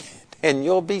say it, and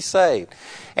you'll be saved.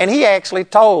 And he actually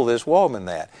told this woman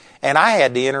that. And I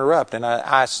had to interrupt, and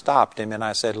I stopped him, and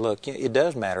I said, look, it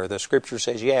does matter. The Scripture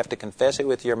says you have to confess it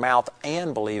with your mouth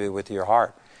and believe it with your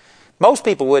heart. Most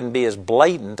people wouldn't be as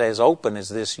blatant, as open as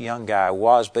this young guy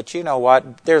was, but you know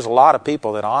what? There's a lot of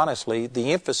people that honestly,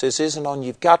 the emphasis isn't on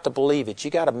you've got to believe it.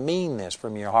 You've got to mean this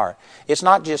from your heart. It's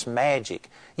not just magic.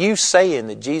 You saying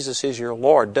that Jesus is your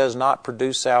Lord does not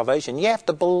produce salvation. You have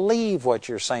to believe what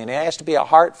you're saying. It has to be a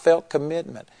heartfelt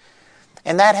commitment.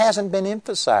 And that hasn't been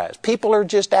emphasized. People are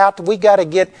just out, we got to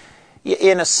get,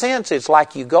 in a sense, it's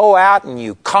like you go out and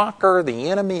you conquer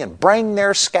the enemy and bring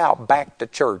their scalp back to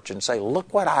church and say,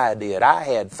 look what I did. I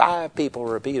had 5 people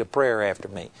repeat a prayer after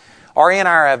me. Or in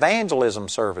our evangelism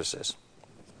services,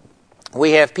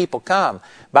 we have people come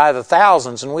by the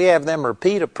thousands and we have them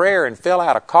repeat a prayer and fill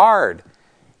out a card.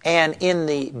 And in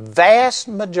the vast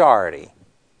majority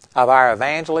of our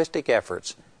evangelistic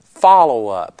efforts,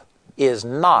 follow-up is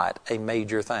not a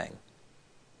major thing.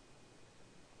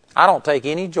 I don't take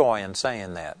any joy in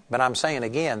saying that, but I'm saying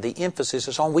again, the emphasis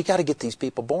is on we got to get these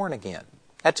people born again.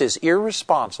 That's as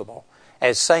irresponsible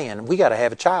as saying we got to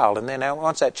have a child, and then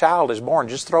once that child is born,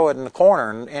 just throw it in the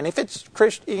corner, and if it's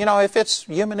Christian, if it's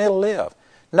human, it'll live.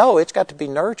 No, it's got to be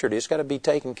nurtured. It's got to be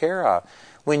taken care of.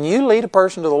 When you lead a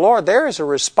person to the Lord, there is a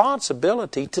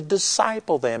responsibility to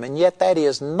disciple them, and yet that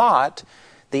is not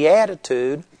the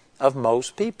attitude of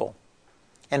most people.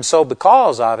 And so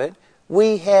because of it,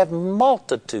 we have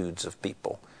multitudes of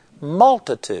people,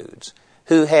 multitudes,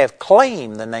 who have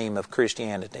claimed the name of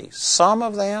Christianity. Some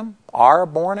of them are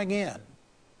born again,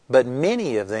 but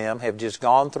many of them have just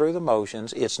gone through the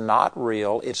motions. It's not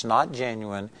real, it's not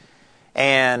genuine,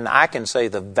 And I can say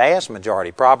the vast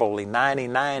majority, probably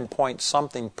 99 point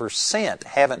something %,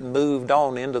 haven't moved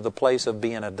on into the place of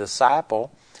being a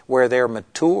disciple where they're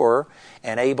mature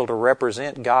and able to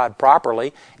represent God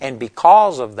properly. And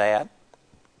because of that,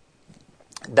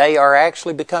 they are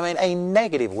actually becoming a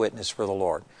negative witness for the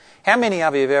Lord. How many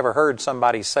of you have ever heard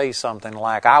somebody say something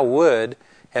like, I would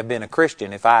have been a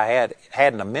Christian if I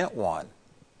hadn't have meant one?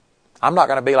 I'm not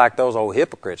going to be like those old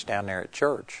hypocrites down there at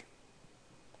church.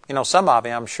 You know, some of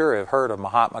you, I'm sure, have heard of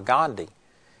Mahatma Gandhi.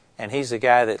 And he's the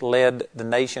guy that led the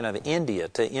nation of India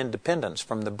to independence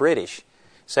from the British.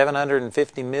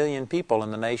 750 million people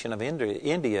in the nation of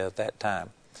India at that time.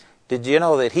 Did you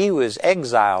know that he was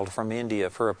exiled from India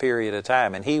for a period of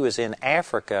time? And he was in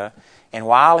Africa. And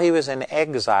while he was in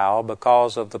exile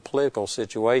because of the political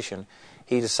situation,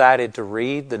 he decided to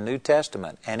read the New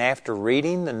Testament. And after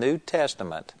reading the New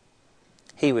Testament,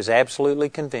 he was absolutely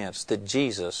convinced that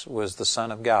Jesus was the Son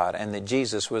of God and that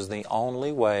Jesus was the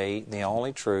only way, the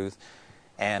only truth,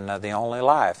 and the only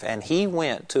life. And he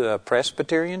went to a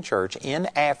Presbyterian church in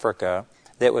Africa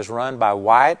that was run by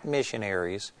white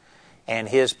missionaries, and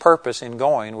his purpose in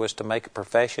going was to make a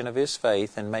profession of his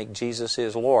faith and make Jesus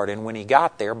his Lord. And when he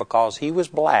got there, because he was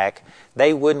black,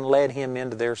 they wouldn't let him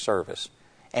into their service,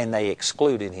 and they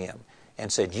excluded him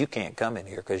and said, you can't come in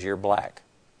here because you're black.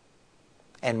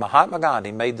 And Mahatma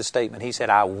Gandhi made the statement, he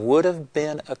said, I would have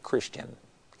been a Christian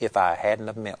if I hadn't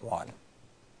have meant one.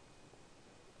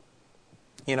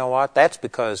 You know what? That's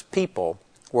because people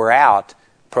were out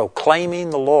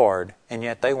proclaiming the Lord, and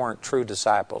yet they weren't true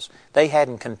disciples. They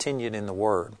hadn't continued in the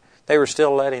Word. They were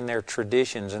still letting their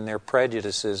traditions and their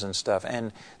prejudices and stuff.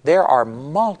 And there are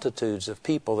multitudes of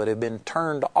people that have been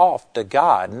turned off to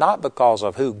God, not because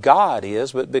of who God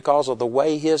is, but because of the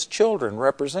way His children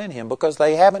represent Him, because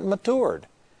they haven't matured.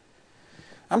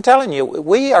 I'm telling you,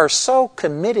 we are so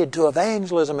committed to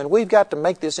evangelism, and we've got to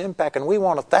make this impact, and we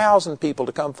want 1,000 people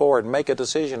to come forward and make a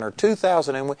decision, or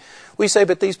 2,000, and we say,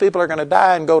 but these people are going to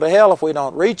die and go to hell if we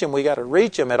don't reach them. We got to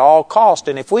reach them at all cost.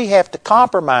 And if we have to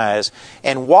compromise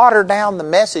and water down the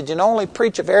message and only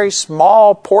preach a very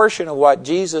small portion of what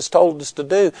Jesus told us to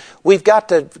do, we've got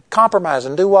to compromise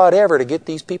and do whatever to get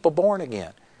these people born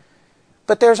again.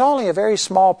 But there's only a very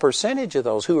small percentage of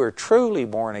those who are truly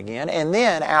born again. And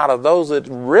then out of those that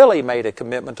really made a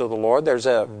commitment to the Lord, there's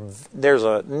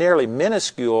a nearly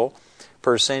minuscule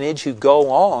percentage who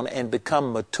go on and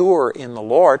become mature in the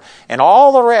Lord. And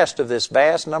all the rest of this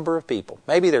vast number of people,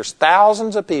 maybe there's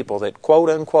thousands of people that quote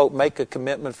unquote make a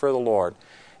commitment for the Lord.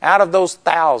 Out of those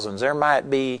thousands, there might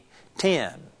be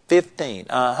 10, 15,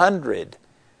 100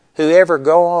 who ever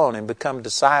go on and become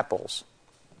disciples.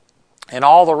 And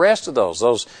all the rest of those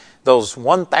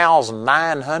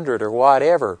 1,900 or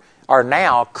whatever, are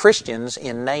now Christians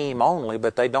in name only,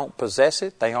 but they don't possess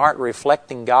it. They aren't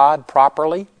reflecting God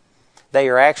properly. They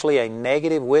are actually a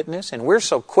negative witness. And we're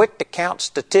so quick to count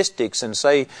statistics and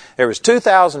say there was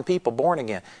 2,000 people born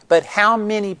again. But how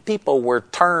many people were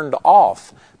turned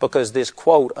off because this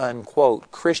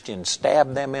quote-unquote Christian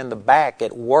stabbed them in the back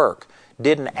at work,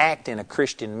 didn't act in a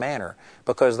Christian manner,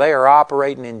 because they are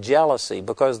operating in jealousy,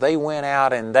 because they went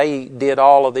out and they did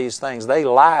all of these things. They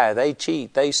lie, they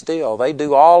cheat, they steal, they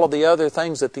do all of the other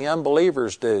things that the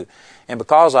unbelievers do. And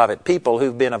because of it, people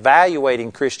who've been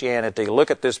evaluating Christianity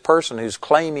look at this person who's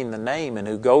claiming the name and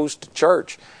who goes to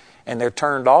church, and they're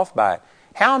turned off by it.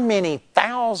 How many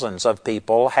thousands of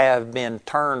people have been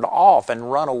turned off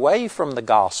and run away from the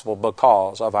gospel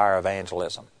because of our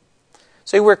evangelism?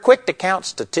 See, we're quick to count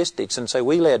statistics and say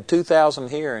we led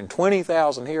 2,000 here and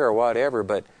 20,000 here or whatever,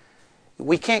 but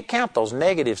we can't count those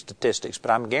negative statistics,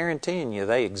 but I'm guaranteeing you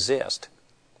they exist.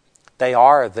 They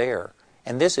are there.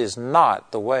 And this is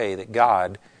not the way that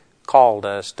God called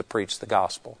us to preach the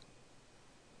gospel.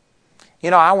 You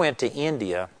know, I went to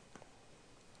India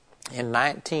in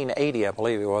 1980, I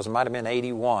believe it was. It might have been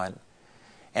 81.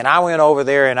 And I went over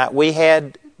there and we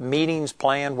had meetings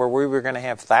planned where we were going to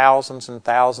have thousands and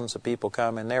thousands of people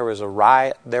come, and there was a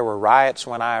riot. There were riots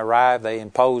when I arrived. They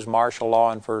imposed martial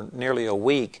law, and for nearly a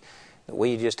week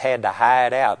we just had to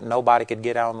hide out. Nobody could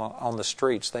get out on the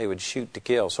streets. They would shoot to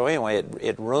kill. So anyway,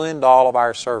 it ruined all of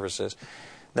our services.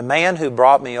 The man who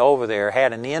brought me over there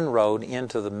had an inroad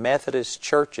into the Methodist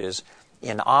churches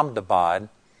in Ahmedabad,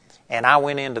 and I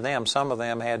went into them. Some of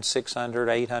them had 600,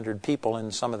 800 people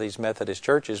in some of these Methodist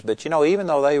churches. But, you know, even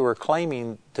though they were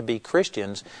claiming to be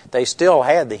Christians, they still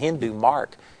had the Hindu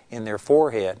mark in their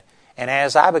forehead. And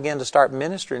as I began to start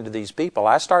ministering to these people,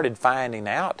 I started finding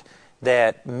out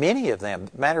that many of them,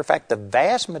 matter of fact, the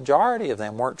vast majority of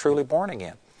them weren't truly born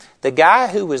again. The guy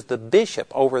who was the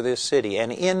bishop over this city,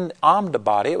 and in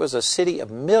Ahmedabad, it was a city of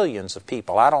millions of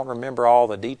people. I don't remember all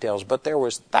the details, but there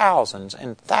was thousands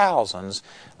and thousands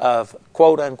of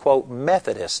quote-unquote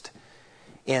Methodists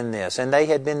in this, and they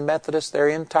had been Methodists their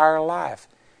entire life.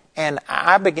 And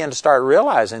I began to start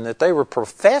realizing that they were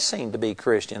professing to be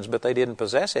Christians, but they didn't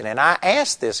possess it. And I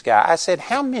asked this guy, I said,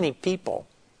 how many people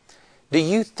do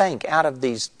you think out of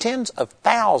these tens of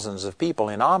thousands of people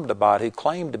in Ahmedabad who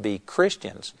claim to be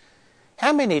Christians,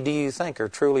 how many do you think are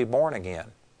truly born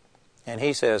again? And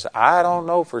he says, I don't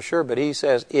know for sure, but he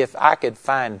says, if I could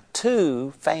find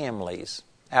 2 families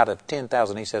out of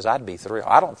 10,000, he says, I'd be thrilled.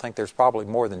 I don't think there's probably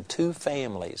more than 2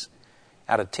 families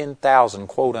out of 10,000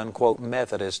 quote-unquote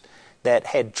Methodists that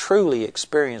had truly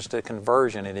experienced a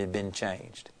conversion and had been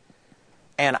changed.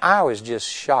 And I was just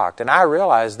shocked. And I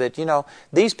realized that,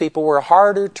 these people were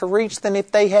harder to reach than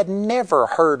if they had never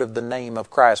heard of the name of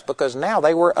Christ, because now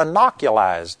they were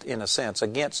inoculized, in a sense,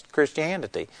 against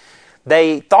Christianity.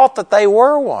 They thought that they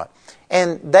were one.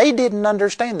 And they didn't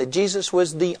understand that Jesus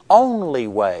was the only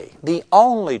way, the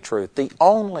only truth, the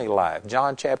only life.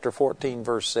 John chapter 14,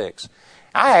 verse 6.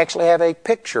 I actually have a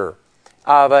picture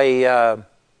of an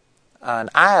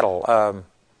idol,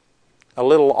 a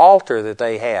little altar that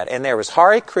they had. And there was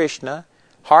Hare Krishna,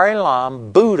 Hare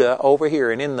Ram, Buddha over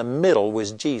here, and in the middle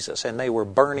was Jesus. And they were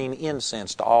burning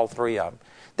incense to all 3 of them.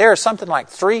 There are something like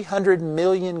 300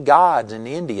 million gods in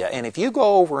India. And if you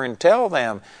go over and tell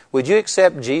them, would you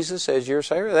accept Jesus as your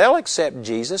Savior? They'll accept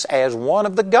Jesus as one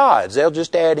of the gods. They'll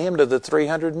just add Him to the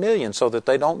 300 million so that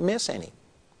they don't miss any.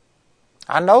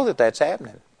 I know that that's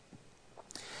happening.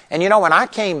 And when I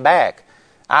came back,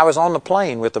 I was on the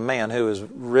plane with a man who was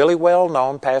really well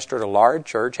known, pastored a large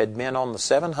church, had been on the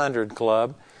 700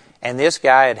 Club, and this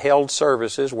guy had held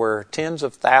services where tens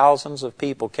of thousands of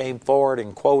people came forward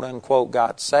and quote-unquote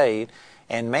got saved.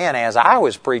 And man, as I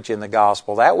was preaching the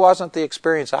gospel, that wasn't the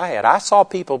experience I had. I saw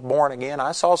people born again.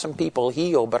 I saw some people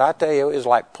healed, but I tell you, it was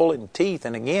like pulling teeth.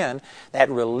 And again, that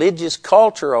religious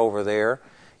culture over there,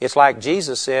 it's like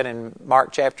Jesus said in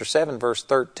Mark chapter 7, verse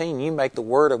 13, you make the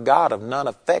word of God of none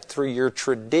effect through your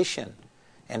tradition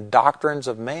and doctrines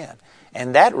of man.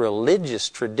 And that religious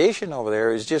tradition over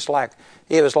there is just like,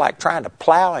 it was like trying to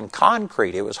plow in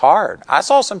concrete. It was hard. I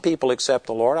saw some people accept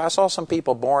the Lord. I saw some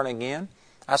people born again.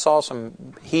 I saw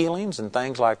some healings and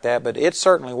things like that, but it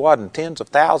certainly wasn't tens of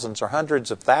thousands or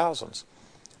hundreds of thousands.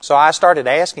 So I started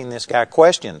asking this guy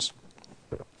questions.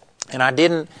 And I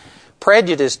didn't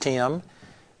prejudice him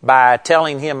by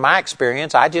telling him my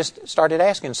experience. I just started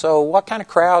asking, so what kind of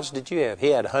crowds did you have?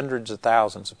 He had hundreds of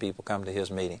thousands of people come to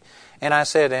his meeting. And I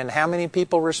said, and how many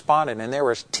people responded? And there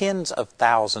was tens of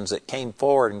thousands that came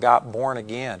forward and got born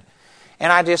again.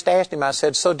 And I just asked him, I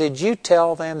said, so did you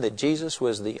tell them that Jesus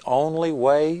was the only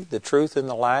way, the truth, and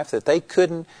the life, that they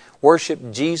couldn't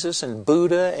worship Jesus and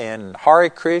Buddha and Hare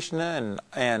Krishna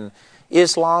and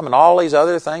Islam and all these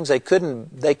other things? They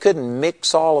couldn't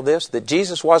mix all of this, that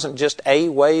Jesus wasn't just a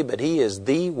way, but He is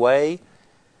the way.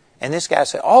 And this guy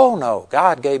said, oh no,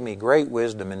 God gave me great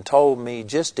wisdom and told me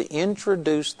just to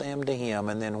introduce them to Him,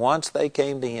 and then once they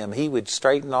came to Him, He would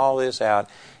straighten all this out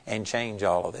and change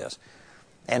all of this.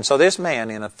 And so this man,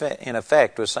 in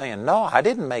effect, was saying, no, I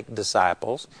didn't make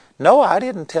disciples. No, I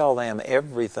didn't tell them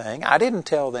everything. I didn't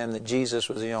tell them that Jesus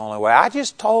was the only way. I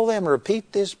just told them,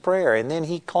 repeat this prayer. And then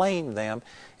he claimed them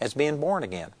as being born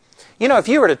again. If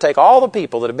you were to take all the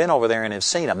people that have been over there and have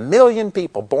seen 1 million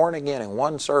people born again in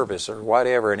one service or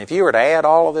whatever, and if you were to add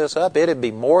all of this up, it'd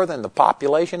be more than the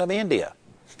population of India.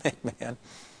 Amen.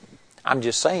 I'm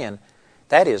just saying,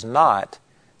 that is not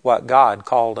what God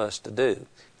called us to do.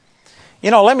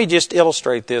 Let me just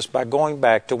illustrate this by going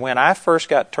back to when I first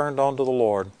got turned on to the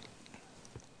Lord.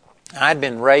 I'd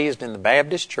been raised in the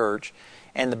Baptist church,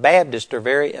 and the Baptists are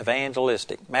very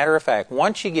evangelistic. Matter of fact,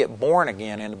 once you get born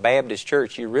again in the Baptist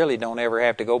church, you really don't ever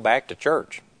have to go back to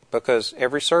church, because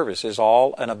every service is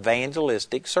all an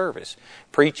evangelistic service,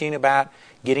 preaching about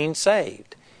getting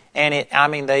saved. And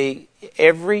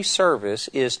every service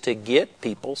is to get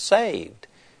people saved.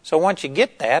 So once you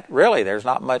get that, really, there's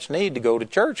not much need to go to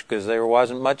church, because there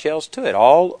wasn't much else to it.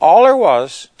 All there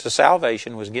was to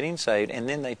salvation was getting saved, and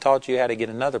then they taught you how to get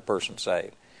another person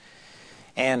saved.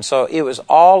 And so it was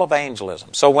all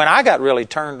evangelism. So when I got really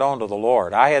turned on to the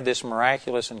Lord, I had this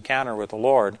miraculous encounter with the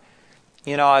Lord.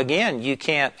 Again, you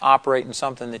can't operate in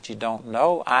something that you don't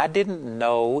know. I didn't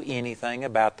know anything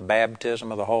about the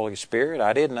baptism of the Holy Spirit.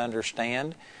 I didn't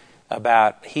understand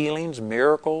about healings,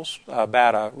 miracles,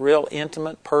 about a real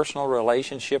intimate personal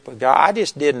relationship with God.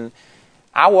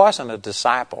 I wasn't a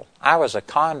disciple. I was a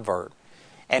convert.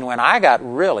 And when I got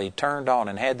really turned on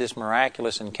and had this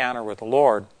miraculous encounter with the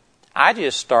Lord, I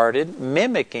just started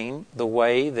mimicking the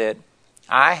way that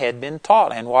I had been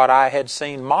taught and what I had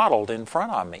seen modeled in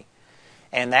front of me.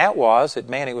 And that was that,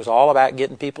 man, it was all about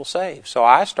getting people saved. So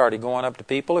I started going up to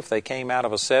people if they came out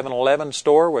of a 7-Eleven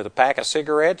store with a pack of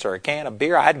cigarettes or a can of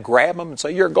beer. I'd grab them and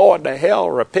say, "You're going to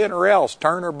hell, repent or else,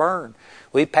 turn or burn."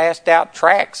 We passed out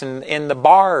tracts in the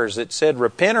bars that said,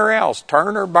 "Repent or else,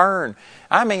 turn or burn."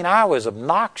 I mean, I was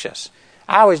obnoxious.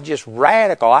 I was just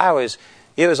radical.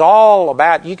 It was all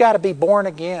about, you got to be born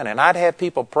again. And I'd have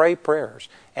people pray prayers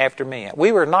after me.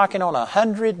 We were knocking on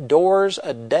 100 doors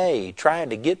a day trying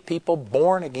to get people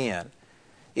born again.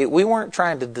 We weren't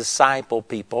trying to disciple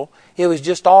people. It was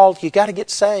just all, you got to get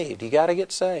saved. You got to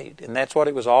get saved. And that's what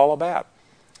it was all about.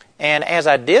 And as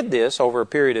I did this over a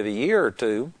period of a year or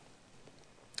two,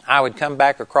 I would come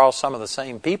back across some of the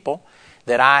same people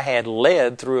that I had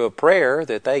led through a prayer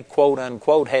that they, quote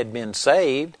unquote, had been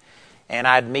saved. And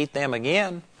I'd meet them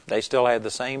again. They still had the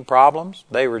same problems.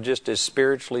 They were just as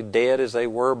spiritually dead as they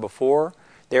were before.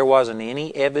 There wasn't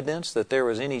any evidence that there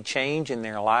was any change in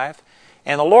their life.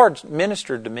 And the Lord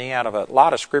ministered to me out of a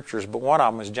lot of scriptures, but one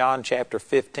of them was John chapter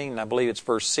 15, I believe it's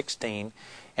verse 16.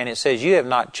 And it says, "You have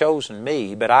not chosen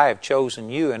me, but I have chosen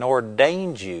you and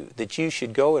ordained you that you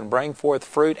should go and bring forth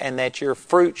fruit, and that your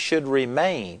fruit should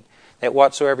remain, that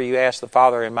whatsoever you ask the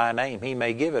Father in my name, He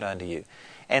may give it unto you."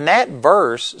 And that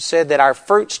verse said that our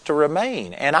fruits to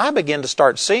remain. And I began to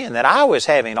start seeing that I was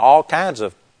having all kinds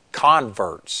of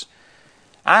converts.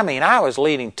 I mean, I was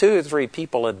leading 2 or 3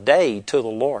 people a day to the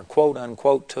Lord, quote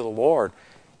unquote, to the Lord.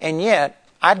 And yet,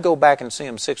 I'd go back and see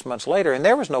them 6 months later, and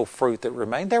there was no fruit that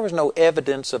remained. There was no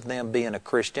evidence of them being a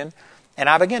Christian. And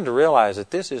I began to realize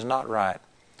that this is not right,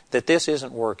 that this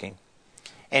isn't working.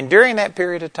 And during that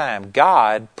period of time,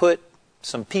 God put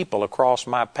some people across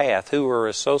my path who were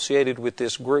associated with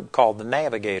this group called the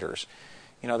Navigators.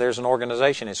 You know, there's an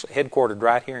organization, it's headquartered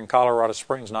right here in Colorado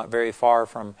Springs, not very far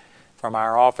from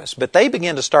our office. But they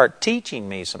began to start teaching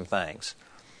me some things.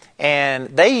 And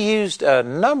they used a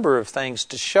number of things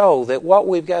to show that what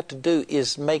we've got to do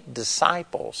is make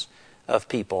disciples of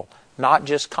people, not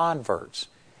just converts.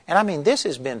 And I mean, this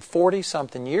has been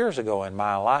 40-something years ago in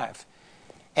my life.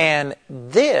 And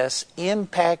this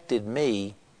impacted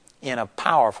me in a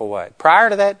powerful way.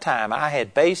 Prior to that time, I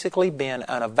had basically been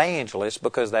an evangelist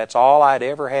because that's all I'd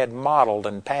ever had modeled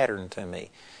and patterned to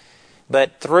me.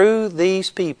 But through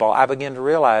these people, I began to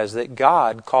realize that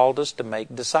God called us to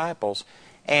make disciples.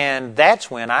 And that's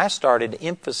when I started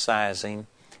emphasizing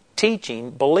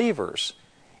teaching believers.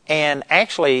 And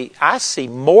actually, I see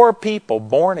more people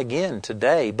born again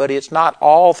today, but it's not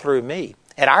all through me.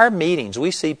 At our meetings, we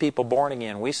see people born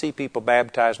again. We see people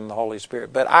baptized in the Holy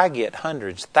Spirit. But I get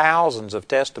hundreds, thousands of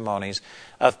testimonies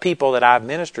of people that I've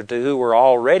ministered to who were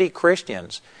already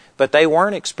Christians, but they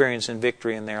weren't experiencing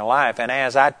victory in their life. And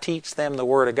as I teach them the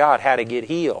Word of God, how to get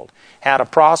healed, how to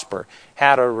prosper,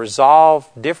 how to resolve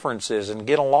differences and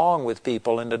get along with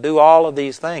people and to do all of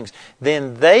these things,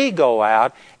 then they go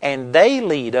out and they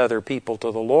lead other people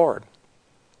to the Lord.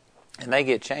 And they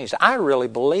get changed. I really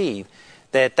believe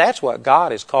that that's what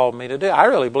God has called me to do. I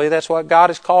really believe that's what God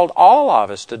has called all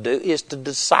of us to do, is to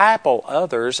disciple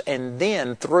others, and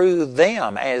then through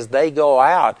them, as they go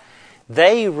out,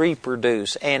 they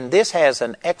reproduce. And this has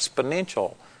an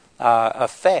exponential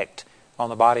effect on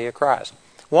the body of Christ.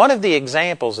 One of the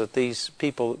examples that these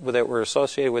people that were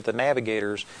associated with the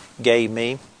Navigators gave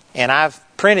me, and I've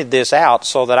printed this out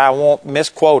so that I won't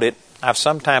misquote it. I've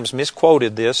sometimes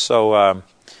misquoted this, so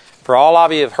for all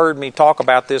of you who have heard me talk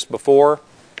about this before,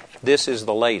 this is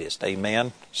the latest,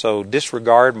 amen? So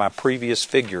disregard my previous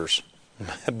figures.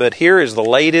 But here is the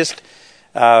latest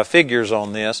figures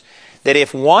on this, that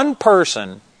if one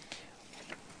person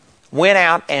went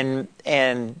out and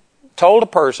told a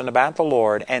person about the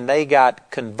Lord and they got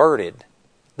converted,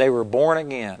 they were born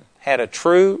again, had a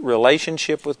true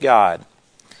relationship with God,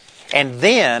 and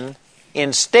then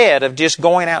instead of just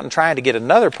going out and trying to get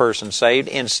another person saved,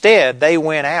 instead they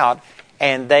went out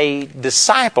and they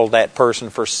discipled that person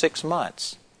for 6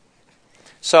 months.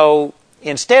 So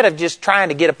instead of just trying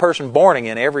to get a person born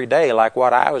again every day like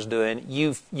what I was doing,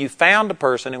 you found a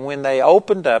person, and when they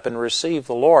opened up and received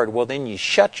the Lord, well, then you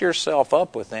shut yourself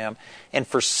up with them, and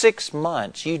for 6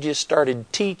 months you just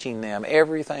started teaching them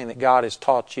everything that God has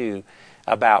taught you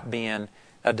about being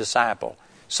a disciple.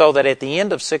 So that at the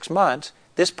end of 6 months,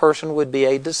 this person would be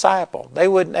a disciple.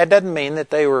 That doesn't mean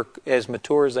that they were as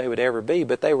mature as they would ever be,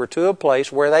 but they were to a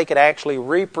place where they could actually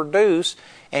reproduce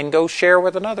and go share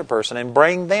with another person and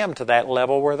bring them to that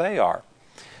level where they are.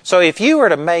 So if you were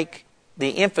to make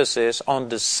the emphasis on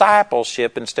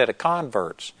discipleship instead of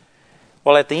converts,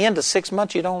 well, at the end of 6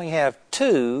 months, you'd only have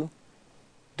 2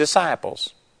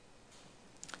 disciples.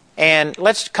 And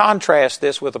let's contrast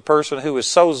this with a person who was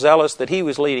so zealous that he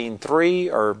was leading 3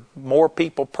 or more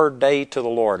people per day to the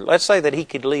Lord. Let's say that he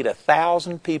could lead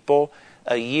 1,000 people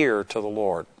a year to the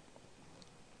Lord.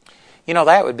 You know,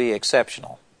 that would be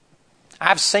exceptional.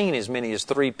 I've seen as many as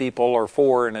 3 people or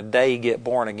 4 in a day get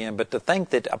born again, but to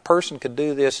think that a person could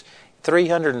do this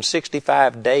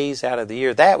 365 days out of the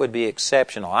year, that would be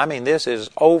exceptional. I mean, this is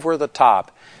over the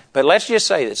top. But let's just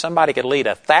say that somebody could lead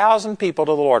 1,000 people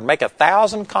to the Lord, make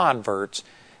 1,000 converts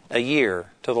a year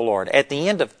to the Lord. At the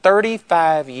end of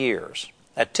 35 years,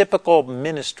 a typical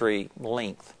ministry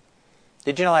length,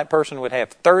 did you know that person would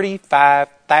have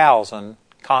 35,000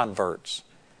 converts?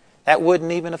 That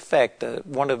wouldn't even affect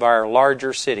one of our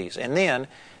larger cities. And then,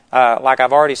 like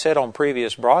I've already said on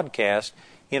previous broadcasts,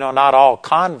 you know, not all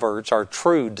converts are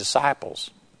true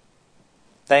disciples.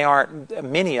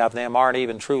 Many of them aren't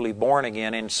even truly born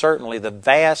again, and certainly the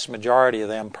vast majority of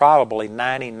them, probably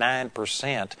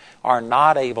 99%, are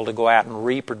not able to go out and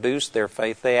reproduce their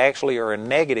faith. They actually are a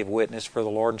negative witness for the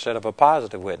Lord instead of a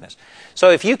positive witness. So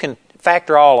if you can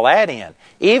factor all of that in,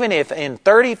 even if in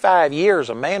 35 years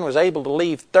a man was able to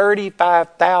lead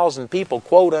 35,000 people,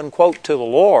 quote unquote, to the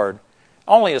Lord,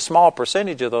 only a small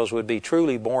percentage of those would be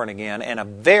truly born again, and a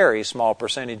very small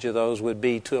percentage of those would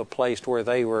be to a place where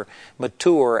they were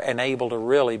mature and able to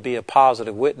really be a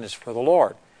positive witness for the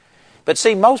Lord. But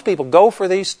see, most people go for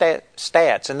these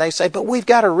stats and they say, but we've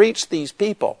got to reach these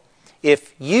people.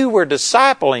 If you were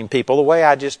discipling people the way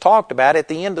I just talked about, at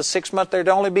the end of 6 months there'd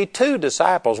only be 2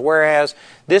 disciples, whereas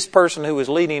this person who was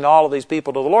leading all of these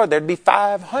people to the Lord, there'd be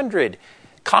 500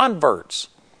 converts.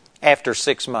 After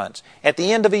 6 months. At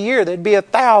the end of a year, there'd be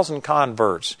 1,000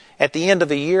 converts. At the end of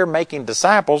a year making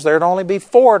disciples, there'd only be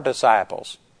 4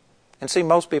 disciples. And see,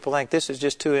 most people think this is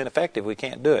just too ineffective. We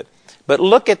can't do it. But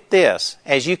look at this.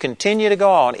 As you continue to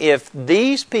go on, if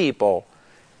these people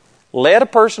led a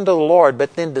person to the Lord,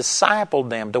 but then discipled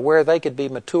them to where they could be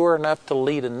mature enough to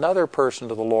lead another person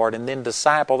to the Lord and then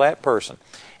disciple that person.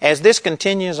 As this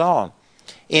continues on,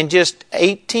 in just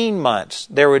 18 months,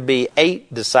 there would be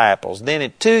 8 disciples. Then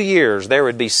in 2 years, there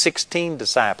would be 16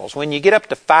 disciples. When you get up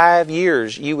to 5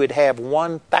 years, you would have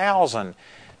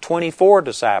 1,024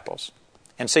 disciples.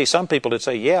 And see, some people would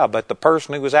say, yeah, but the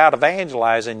person who was out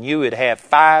evangelizing, you would have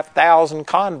 5,000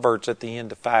 converts at the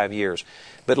end of 5 years.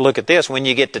 But look at this. When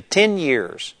you get to 10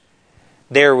 years,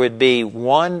 there would be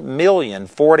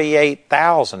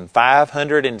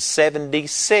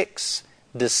 1,048,576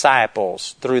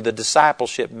 disciples through the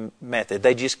discipleship method.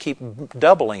 They just keep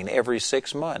doubling every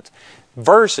 6 months.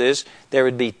 Versus there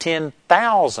would be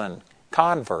 10,000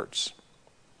 converts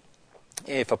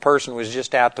if a person was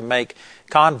just out to make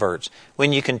converts.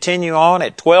 When you continue on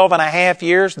at 12 and a half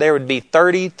years, there would be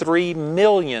 33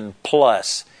 million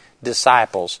plus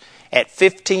disciples. At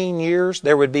 15 years,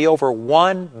 there would be over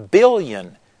 1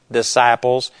 billion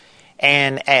disciples.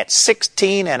 And at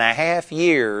 16 and a half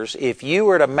years, if you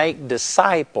were to make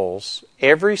disciples,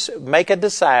 make a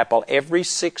disciple every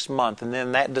 6 months, and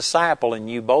then that disciple and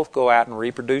you both go out and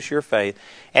reproduce your faith,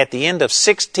 at the end of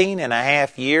 16 and a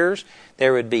half years,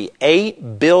 there would be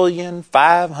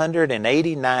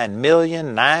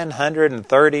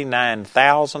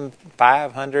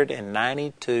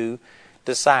 8,589,939,592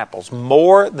 disciples,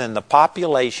 more than the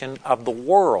population of the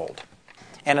world.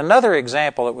 And another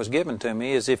example that was given to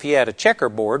me is if you had a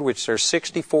checkerboard, which there's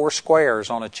 64 squares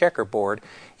on a checkerboard,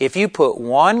 if you put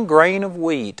 1 grain of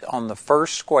wheat on the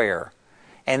first square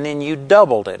and then you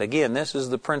doubled it, again, this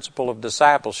is the principle of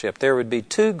discipleship, there would be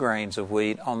 2 grains of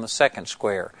wheat on the second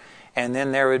square. And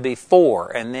then there would be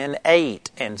 4, and then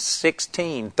 8, and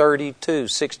 16, 32,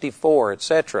 64,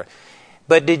 etc.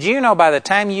 But did you know by the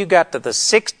time you got to the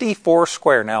 64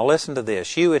 square, now listen to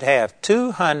this, you would have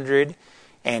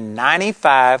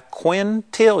 295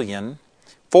 quintillion,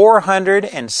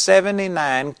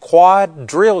 479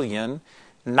 quadrillion,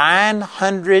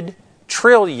 900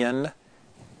 trillion,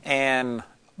 and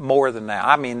more than that.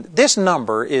 I mean, this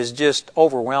number is just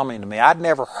overwhelming to me. I'd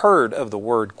never heard of the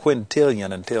word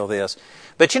quintillion until this.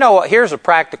 But you know what? Here's a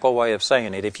practical way of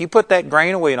saying it. If you put that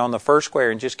grain of wheat on the first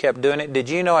square and just kept doing it, did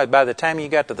you know that by the time you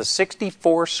got to the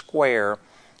 64 square,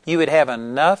 you would have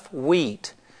enough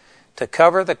wheat to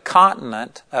cover the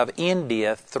continent of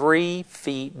India 3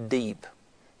 feet deep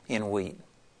in wheat?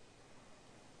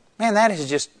 Man,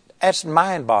 that's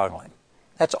mind-boggling.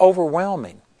 That's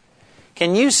overwhelming.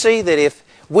 Can you see that if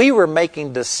we were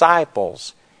making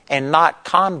disciples and not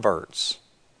converts,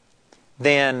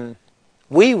 then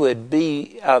we would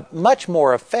be much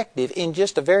more effective in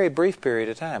just a very brief period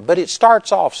of time. But it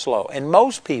starts off slow. And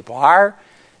most people, our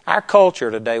culture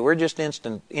today, we're just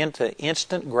into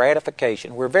instant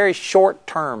gratification. We're very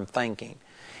short-term thinking.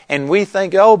 And we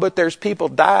think, oh, but there's people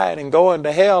dying and going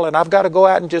to hell, and I've got to go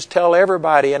out and just tell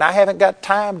everybody, and I haven't got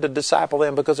time to disciple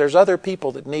them because there's other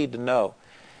people that need to know.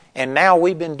 And now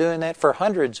we've been doing that for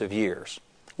hundreds of years.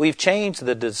 We've changed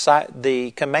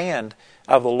the command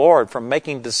of the Lord from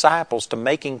making disciples to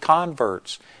making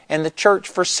converts. And the church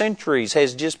for centuries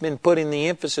has just been putting the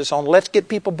emphasis on, let's get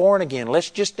people born again. Let's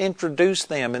just introduce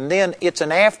them. And then it's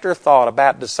an afterthought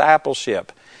about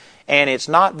discipleship. And it's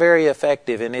not very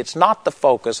effective, and it's not the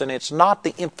focus, and it's not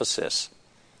the emphasis.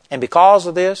 And because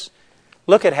of this,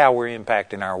 look at how we're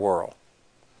impacting our world.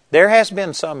 There has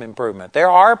been some improvement. There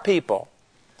are people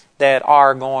that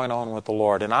are going on with the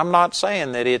Lord. And I'm not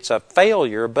saying that it's a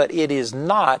failure, but it is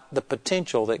not the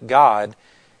potential that God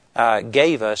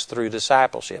gave us through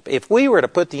discipleship. If we were to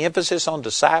put the emphasis on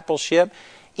discipleship,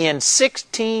 in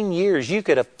 16 years you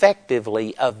could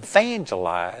effectively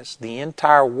evangelize the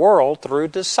entire world through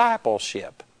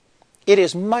discipleship. It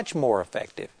is much more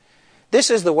effective. This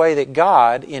is the way that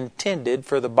God intended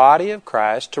for the body of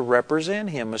Christ to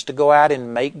represent Him, was to go out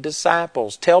and make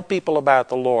disciples, tell people about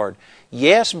the Lord.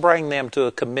 Yes, bring them to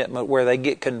a commitment where they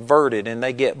get converted and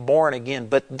they get born again,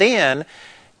 but then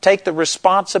take the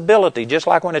responsibility, just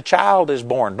like when a child is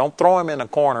born. Don't throw him in a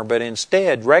corner, but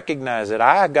instead recognize that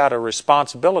I've got a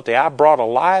responsibility. I brought a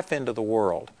life into the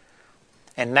world,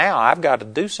 and now I've got to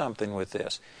do something with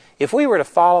this. If we were to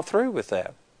follow through with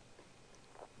that,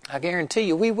 I guarantee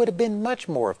you we would have been much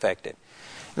more effective.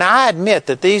 Now, I admit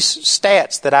that these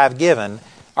stats that I've given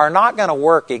are not going to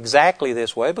work exactly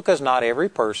this way because not every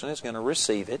person is going to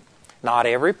receive it. Not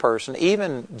every person,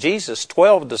 even Jesus'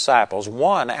 12 disciples,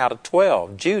 1 out of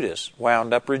 12, Judas,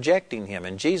 wound up rejecting Him.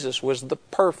 And Jesus was the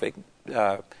perfect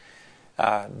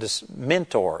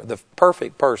mentor, the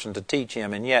perfect person to teach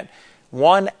him. And yet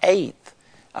 1/8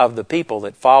 of the people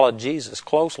that followed Jesus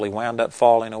closely wound up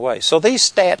falling away. So these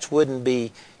stats wouldn't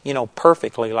be,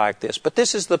 perfectly like this. But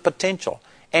this is the potential.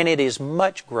 And it is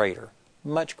much greater,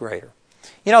 much greater.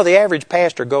 The average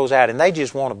pastor goes out and they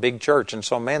just want a big church. And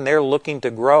so, they're looking to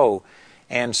grow.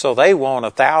 And so they want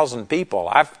 1,000 people.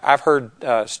 I've heard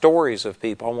stories of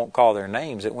people, I won't call their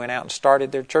names, that went out and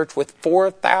started their church with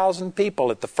 4,000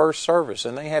 people at the first service.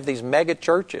 And they have these mega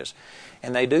churches.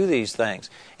 And they do these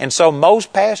things. And so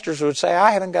most pastors would say,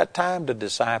 I haven't got time to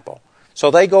disciple. So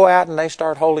they go out and they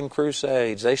start holding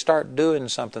crusades. They start doing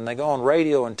something. They go on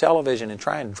radio and television and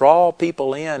try and draw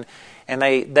people in. And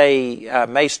they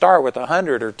may start with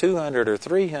 100 or 200 or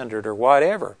 300 or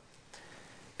whatever.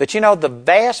 But the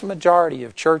vast majority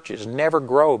of churches never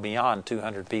grow beyond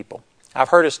 200 people. I've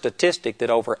heard a statistic that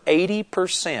over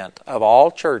 80% of all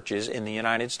churches in the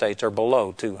United States are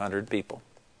below 200 people.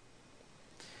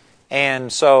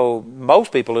 And so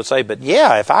most people would say, but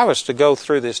yeah, if I was to go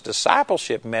through this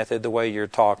discipleship method the way you're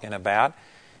talking about,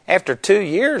 after 2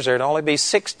 years there'd only be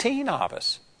 16 of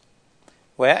us.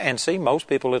 Well, and see, most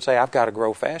people would say, I've got to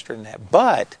grow faster than that.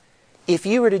 But if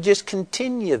you were to just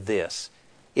continue this,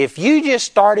 if you just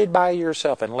started by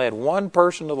yourself and led one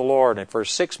person to the Lord and for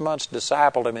 6 months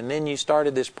discipled him, and then you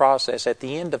started this process, at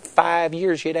the end of 5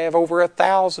 years you'd have over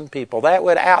 1,000 people. That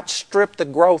would outstrip the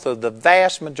growth of the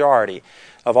vast majority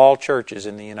of all churches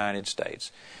in the United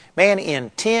States.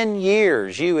 In 10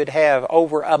 years you would have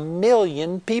over 1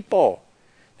 million people.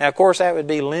 Now, of course, that would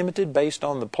be limited based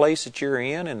on the place that you're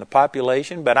in and the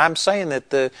population, but I'm saying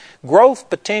that the growth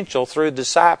potential through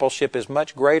discipleship is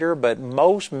much greater, but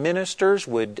most ministers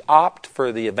would opt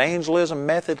for the evangelism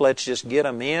method. Let's just get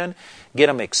them in, get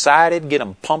them excited, get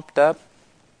them pumped up.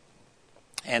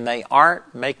 And they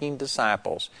aren't making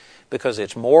disciples because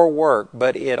it's more work,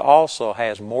 but it also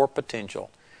has more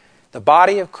potential. The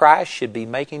body of Christ should be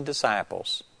making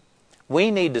disciples.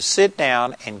 We need to sit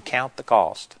down and count the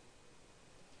cost.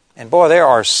 And boy, there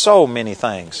are so many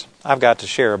things I've got to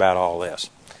share about all this.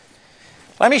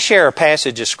 Let me share a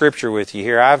passage of Scripture with you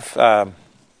here. I've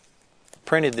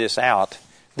printed this out.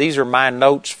 These are my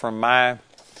notes from my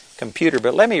computer,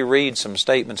 but let me read some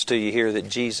statements to you here that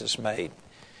Jesus made.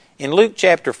 In Luke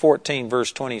chapter 14,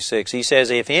 verse 26, He says,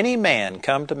 If any man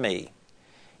come to me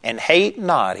and hate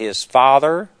not his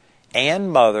father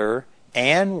and mother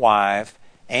and wife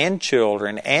and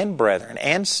children and brethren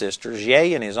and sisters,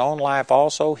 yea, in his own life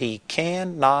also, he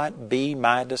cannot be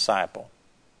my disciple.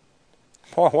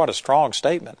 Boy, what a strong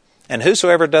statement. And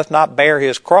whosoever doth not bear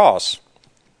his cross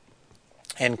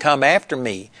and come after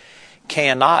me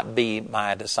cannot be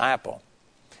my disciple.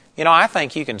 I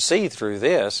think you can see through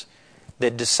this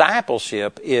that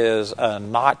discipleship is a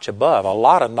notch above, a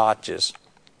lot of notches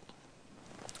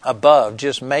above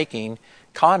just making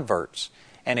converts.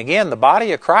 And again, the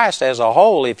body of Christ as a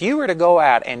whole, if you were to go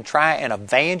out and try and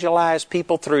evangelize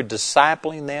people through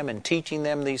discipling them and teaching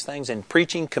them these things and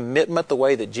preaching commitment the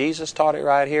way that Jesus taught it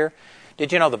right here,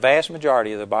 did you know the vast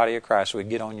majority of the body of Christ would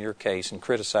get on your case and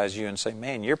criticize you and say,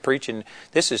 man, you're preaching,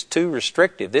 this is too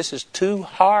restrictive, this is too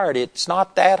hard, it's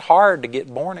not that hard to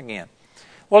get born again.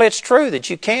 Well, it's true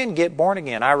that you can get born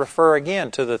again. I refer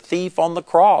again to the thief on the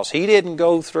cross. He didn't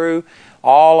go through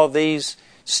all of these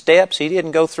steps. He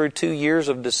didn't go through 2 years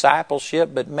of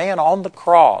discipleship, but man, on the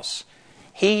cross,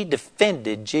 he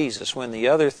defended Jesus when the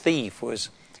other thief was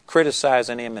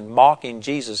criticizing him and mocking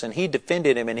Jesus, and he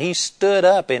defended him, and he stood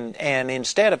up, and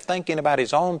instead of thinking about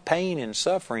his own pain and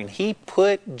suffering, he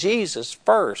put Jesus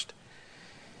first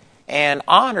and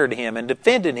honored him and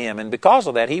defended him, and because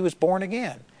of that, he was born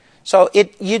again. So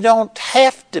you don't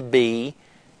have to be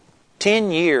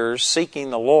 10 years seeking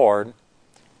the Lord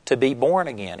to be born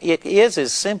again. It is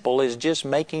as simple as just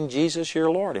making Jesus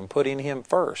your Lord and putting Him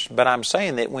first. But I'm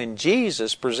saying that when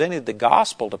Jesus presented the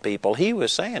gospel to people, He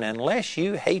was saying, unless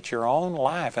you hate your own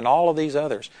life and all of these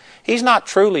others, He's not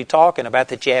truly talking about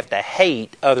that you have to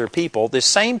hate other people. The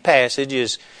same passage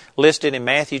is listed in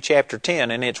Matthew chapter 10,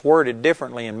 and it's worded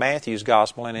differently in Matthew's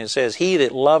gospel, and it says, he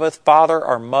that loveth father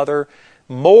or mother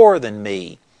more than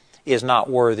me is not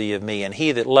worthy of me, and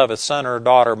he that loveth son or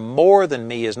daughter more than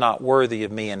me is not worthy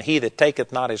of me, and he that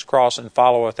taketh not his cross and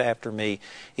followeth after me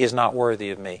is not worthy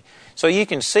of me. So you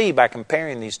can see by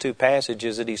comparing these two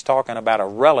passages that he's talking about a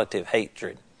relative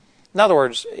hatred. In other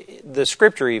words, the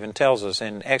Scripture even tells us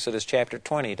in Exodus chapter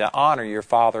 20 to honor your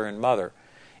father and mother.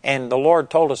 And the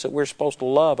Lord told us that we're supposed to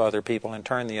love other people and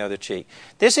turn the other cheek.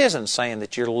 This isn't saying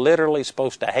that you're literally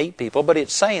supposed to hate people, but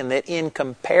it's saying that in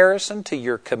comparison to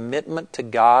your commitment to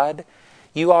God,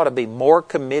 you ought to be more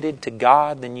committed to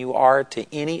God than you are to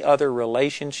any other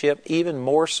relationship, even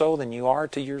more so than you are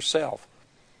to yourself.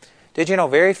 Did you know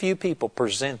very few people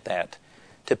present that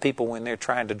to people when they're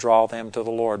trying to draw them to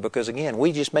the Lord? Because again,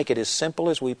 we just make it as simple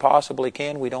as we possibly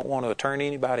can. We don't want to turn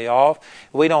anybody off.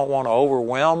 We don't want to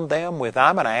overwhelm them with,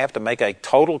 I'm going to have to make a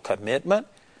total commitment.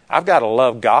 I've got to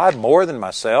love God more than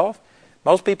myself.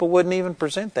 Most people wouldn't even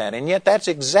present that. And yet that's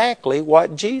exactly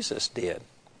what Jesus did.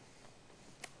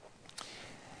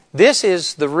 This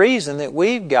is the reason that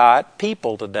we've got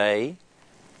people today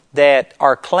that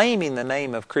are claiming the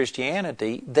name of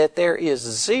Christianity, that there is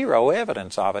zero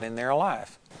evidence of it in their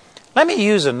life. Let me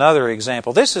use another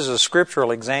example. This is a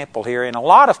scriptural example here, and a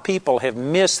lot of people have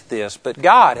missed this, but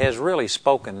God has really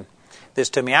spoken this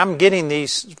to me. I'm getting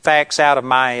these facts out of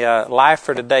my Life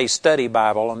for Today study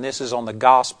Bible, and this is on the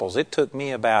Gospels. It took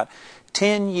me about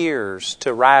 10 years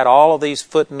to write all of these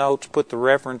footnotes, put the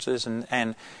references,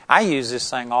 and I use this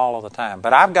thing all of the time.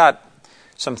 But I've got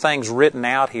some things written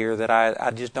out here that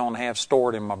I just don't have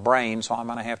stored in my brain, so I'm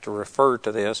going to have to refer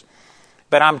to this.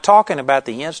 But I'm talking about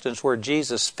the instance where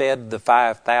Jesus fed the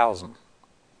 5,000.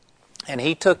 And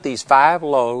He took these 5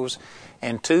 loaves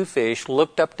and 2 fish,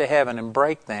 looked up to heaven and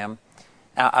blessed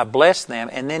them,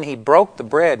 and then He broke the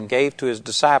bread and gave to His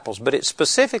disciples. But it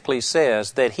specifically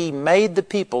says that He made the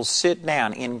people sit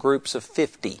down in groups of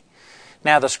 50.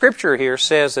 Now the Scripture here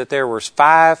says that there was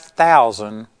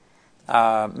 5,000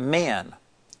 men,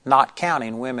 not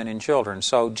counting women and children.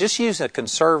 So just use a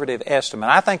conservative estimate.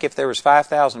 I think if there was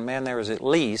 5,000 men, there was at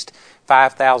least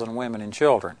 5,000 women and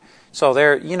children. So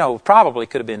there, probably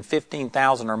could have been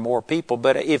 15,000 or more people.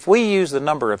 But if we use the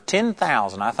number of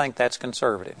 10,000, I think that's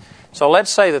conservative. So let's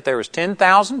say that there was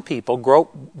 10,000 people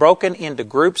broken into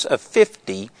groups of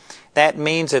 50. That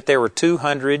means that there were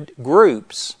 200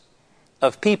 groups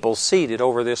of people seated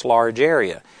over this large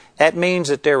area. That means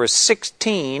that there was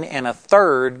 16 and a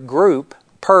third group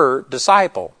per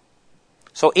disciple.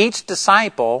 So each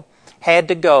disciple had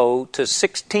to go to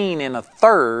 16 and a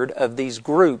third of these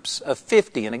groups of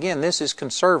 50. And again, this is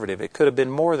conservative. It could have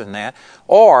been more than that.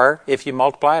 Or, if you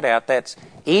multiply it out, that's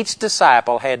each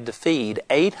disciple had to feed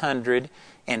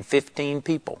 815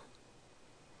 people.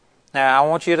 Now, I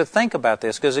want you to think about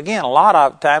this, because again, a lot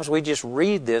of times we just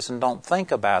read this and don't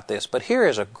think about this. But here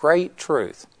is a great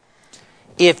truth.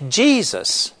 If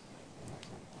Jesus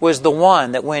was the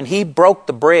one that when He broke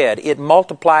the bread, it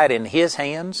multiplied in His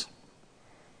hands,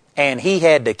 and He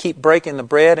had to keep breaking the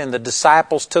bread, and the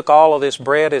disciples took all of this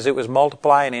bread as it was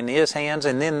multiplying in His hands,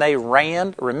 and then they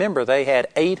ran. Remember, they had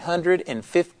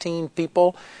 815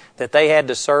 people that they had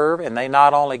to serve, and they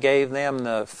not only gave them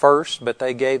the first, but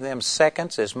they gave them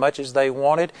seconds, as much as they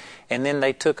wanted, and then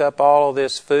they took up all of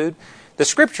this food. The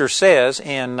Scripture says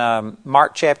in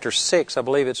Mark chapter 6, I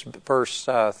believe it's verse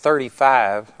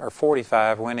 35 or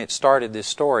 45, when it started this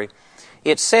story,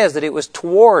 it says that it was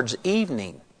towards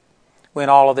evening when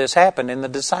all of this happened. And the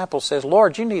disciple says,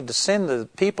 Lord, you need to send the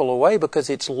people away because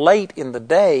it's late in the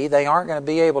day. They aren't going to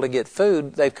be able to get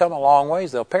food. They've come a long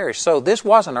ways. They'll perish. So this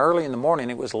wasn't early in the morning.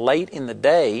 It was late in the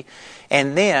day.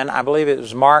 And then, I believe it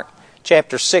was Mark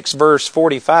chapter 6, verse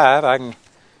 45. I can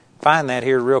find that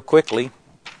here real quickly.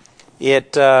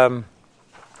 It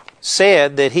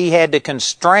said that he had to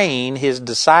constrain his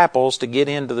disciples to get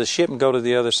into the ship and go to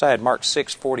the other side. Mark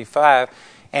 6:45.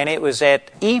 And it was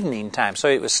at evening time, so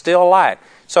it was still light.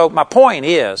 So my point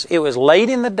is, it was late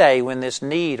in the day when this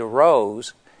need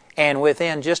arose, and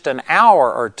within just an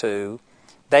hour or two,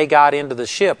 they got into the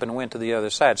ship and went to the other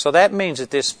side. So that means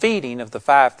that this feeding of the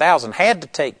 5,000 had to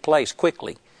take place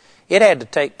quickly. It had to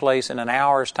take place in an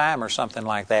hour's time or something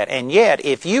like that. And yet,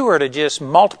 if you were to just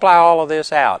multiply all of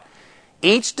this out,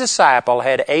 each disciple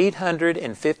had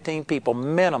 815 people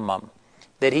minimum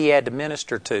that he had to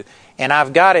minister to. And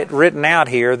I've got it written out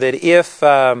here that if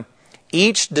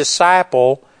each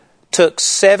disciple took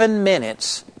 7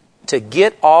 minutes to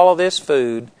get all of this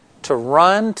food, to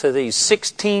run to these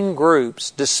 16 groups,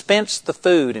 dispense the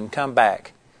food, and come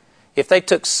back. If they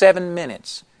took 7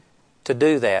 minutes to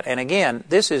do that, and again,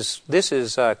 this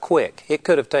is quick. It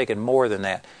could have taken more than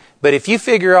that. But if you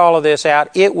figure all of this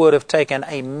out, it would have taken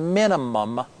a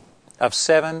minimum of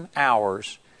 7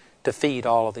 hours to feed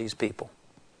all of these people.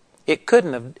 It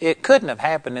couldn't have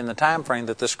happened in the time frame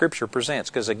that the Scripture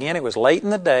presents, because again, it was late in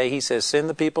the day. He says, send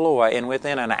the people away, and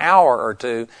within an hour or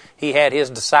two, he had his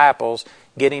disciples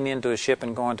getting into a ship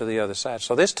and going to the other side.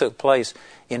 So this took place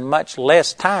in much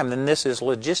less time than this is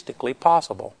logistically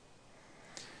possible.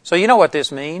 So you know what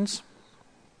this means?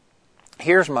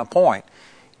 Here's my point.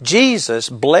 Jesus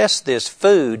blessed this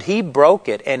food. He broke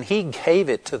it, and He gave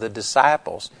it to the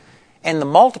disciples. And the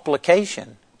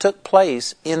multiplication took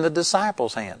place in the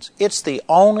disciples' hands. It's the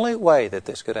only way that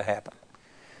this could have happened.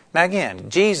 Now again,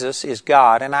 Jesus is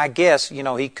God, and I guess,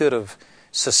 He could have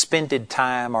suspended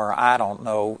time, or I don't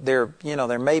know. There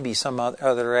may be some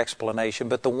other explanation,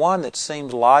 but the one that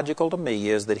seems logical to me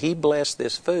is that He blessed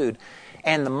this food,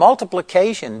 and the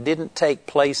multiplication didn't take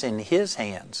place in His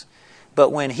hands. But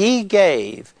when He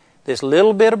gave this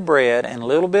little bit of bread and a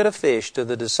little bit of fish to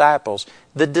the disciples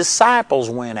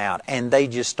went out and they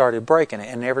just started breaking it.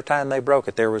 And every time they broke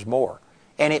it, there was more.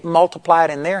 And it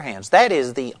multiplied in their hands. That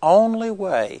is the only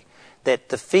way that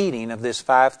the feeding of this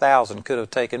 5,000 could have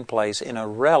taken place in a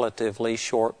relatively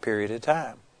short period of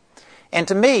time. And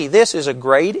to me, this is a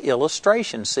great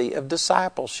illustration, of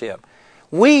discipleship.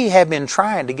 We have been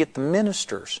trying to get the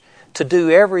ministers to do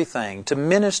everything, to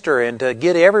minister and to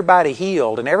get everybody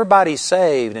healed and everybody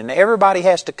saved, and everybody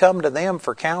has to come to them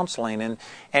for counseling,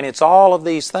 and it's all of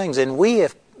these things. And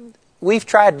we've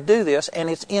tried to do this, and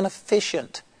it's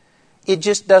inefficient. It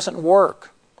just doesn't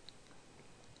work.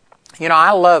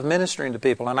 I love ministering to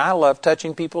people, and I love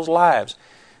touching people's lives,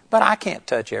 but I can't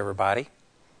touch everybody.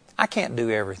 I can't do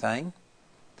everything.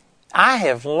 I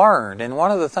have learned, and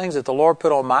one of the things that the Lord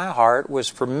put on my heart was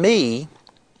for me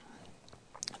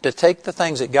to take the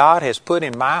things that God has put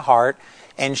in my heart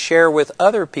and share with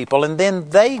other people, and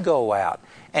then they go out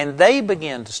and they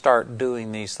begin to start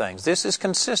doing these things. This is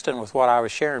consistent with what I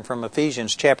was sharing from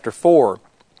Ephesians chapter 4,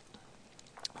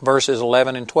 verses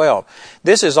 11 and 12.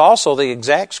 This is also the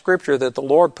exact scripture that the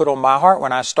Lord put on my heart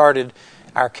when I started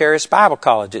our Charis Bible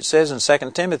College. It says in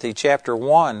 2 Timothy chapter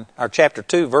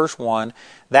 2, verse 1,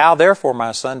 Thou therefore,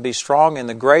 my son, be strong in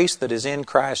the grace that is in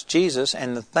Christ Jesus,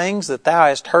 and the things that thou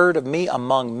hast heard of me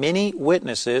among many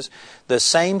witnesses, the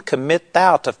same commit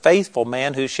thou to faithful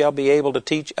men who shall be able to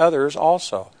teach others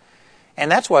also.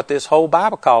 And that's what this whole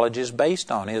Bible College is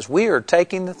based on, is we are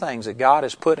taking the things that God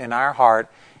has put in our heart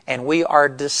and we are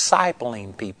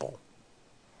discipling people.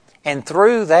 And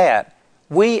through that,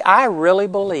 I really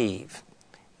believe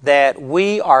that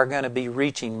we are going to be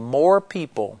reaching more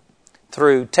people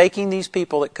through taking these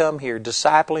people that come here,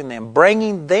 discipling them,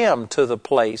 bringing them to the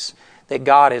place that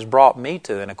God has brought me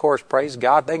to. And of course, praise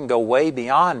God, they can go way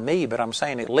beyond me, but I'm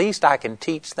saying at least I can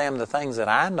teach them the things that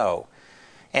I know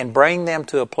and bring them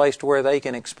to a place to where they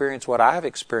can experience what I've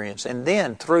experienced. And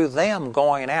then through them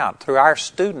going out, through our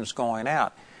students going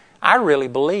out, I really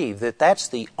believe that that's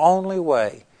the only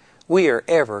way we are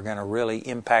ever going to really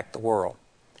impact the world.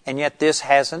 And yet this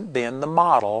hasn't been the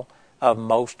model of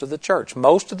most of the church.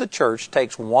 Most of the church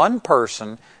takes one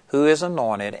person who is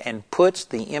anointed and puts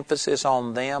the emphasis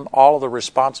on them, all of the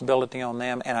responsibility on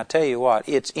them. And I tell you what,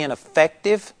 it's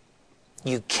ineffective.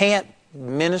 You can't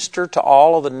minister to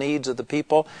all of the needs of the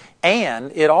people,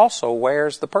 and it also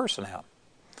wears the person out.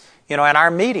 In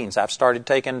our meetings, I've started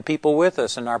taking people with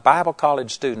us, and our Bible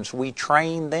college students, we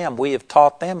train them. We have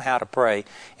taught them how to pray.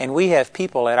 And we have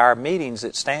people at our meetings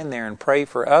that stand there and pray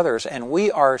for others. And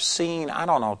we are seeing,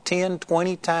 10,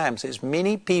 20 times as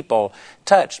many people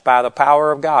touched by the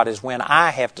power of God as when I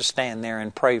have to stand there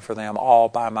and pray for them all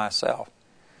by myself.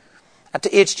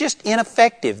 It's just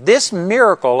ineffective. This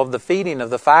miracle of the feeding of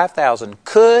the 5,000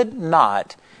 could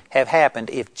not have happened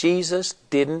if Jesus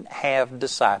didn't have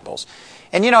disciples.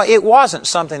 And it wasn't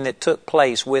something that took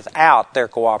place without their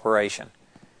cooperation.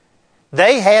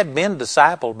 They had been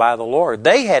discipled by the Lord.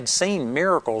 They had seen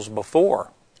miracles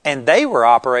before, and they were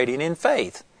operating in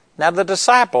faith. Now, the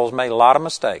disciples made a lot of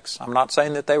mistakes. I'm not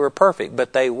saying that they were perfect,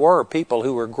 but they were people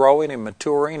who were growing and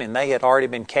maturing, and they had already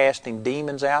been casting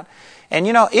demons out. And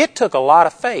it took a lot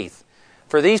of faith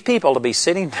for these people to be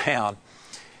sitting down,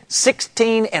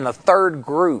 16 and a third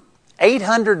group,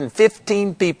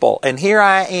 815 people, and here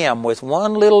I am with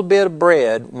one little bit of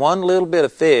bread, one little bit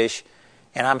of fish,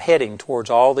 and I'm heading towards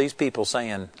all these people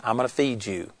saying, I'm going to feed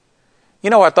you.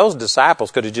 You know what? Those disciples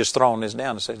could have just thrown this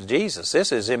down and said, Jesus,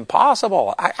 this is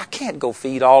impossible. I can't go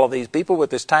feed all of these people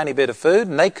with this tiny bit of food,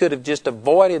 and they could have just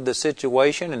avoided the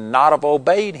situation and not have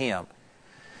obeyed Him.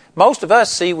 Most of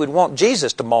us, would want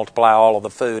Jesus to multiply all of the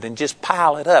food and just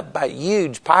pile it up by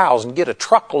huge piles and get a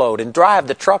truckload and drive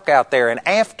the truck out there. And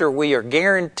after we are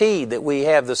guaranteed that we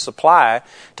have the supply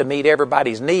to meet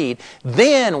everybody's need,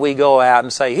 then we go out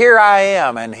and say, here I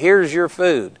am and here's your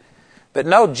food. But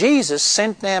no, Jesus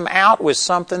sent them out with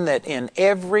something that in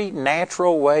every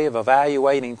natural way of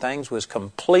evaluating things was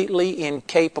completely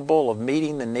incapable of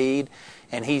meeting the need.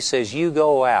 And He says, you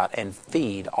go out and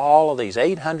feed all of these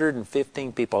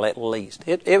 815 people at least.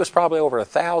 It was probably over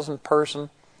 1,000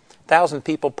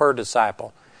 people per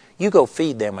disciple. You go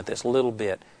feed them with this little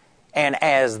bit. And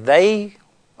as they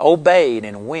obeyed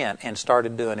and went and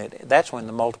started doing it, that's when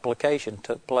the multiplication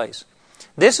took place.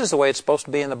 This is the way it's supposed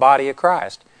to be in the body of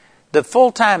Christ. The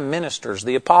full-time ministers,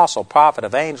 the apostle, prophet,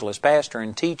 evangelist, pastor,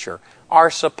 and teacher, are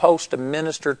supposed to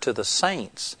minister to the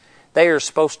saints. They are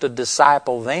supposed to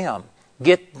disciple them.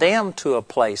 Get them to a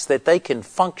place that they can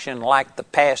function like the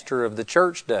pastor of the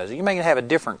church does. You may have a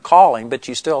different calling, but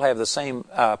you still have the same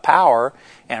power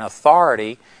and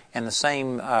authority and the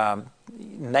same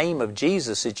name of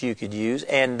Jesus that you could use.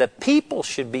 And the people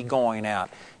should be going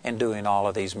out and doing all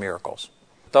of these miracles.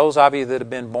 Those of you that have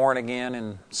been born again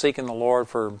and seeking the Lord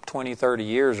for 20, 30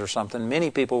 years or something, many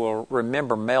people will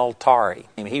remember Mel Tari.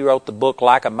 He wrote the book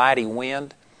Like a Mighty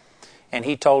Wind, and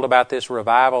he told about this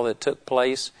revival that took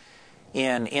place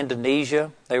in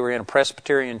Indonesia. They were in a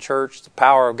Presbyterian church. The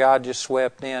power of God just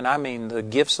swept in. The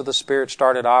gifts of the Spirit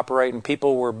started operating.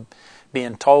 People were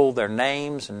being told their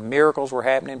names and miracles were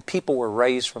happening. People were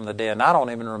raised from the dead. And I don't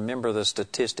even remember the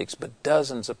statistics, but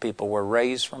dozens of people were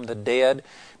raised from the dead.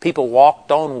 People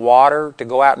walked on water to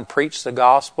go out and preach the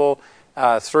gospel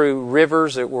through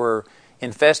rivers that were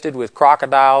infested with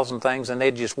crocodiles and things, and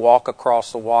they'd just walk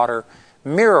across the water.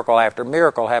 Miracle after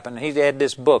miracle happened. He had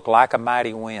this book, Like a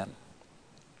Mighty Wind.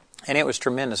 And it was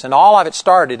tremendous. And all of it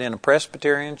started in a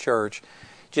Presbyterian church.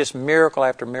 Just miracle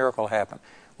after miracle happened.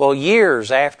 Well, years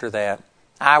after that,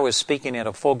 I was speaking at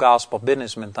a full gospel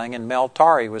businessman thing, and Mel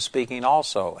Tari was speaking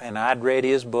also. And I'd read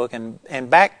his book. And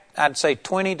back, I'd say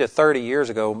 20 to 30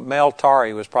 years ago, Mel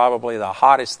Tari was probably the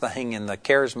hottest thing in the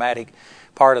charismatic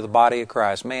part of the body of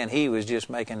Christ. Man, he was just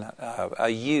making a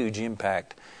huge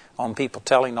impact on people,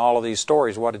 telling all of these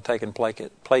stories, what had taken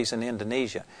place in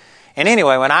Indonesia. And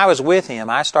anyway, when I was with him,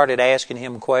 I started asking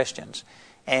him questions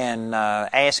and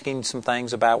asking some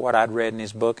things about what I'd read in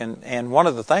his book. And one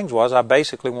of the things was I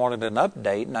basically wanted an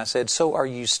update. And I said, so are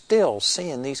you still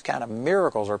seeing these kind of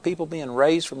miracles? Are people being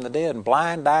raised from the dead and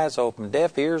blind eyes open,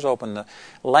 deaf ears open, the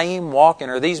lame walking?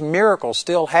 Are these miracles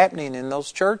still happening in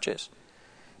those churches?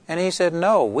 And he said,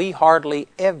 no, we hardly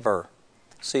ever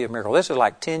see a miracle. This is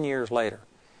like 10 years later.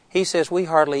 He says, we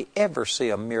hardly ever see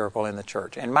a miracle in the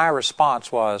church. And my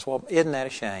response was, well, isn't that a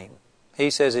shame? He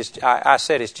says, I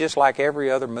said, it's just like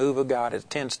every other move of God. It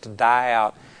tends to die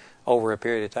out over a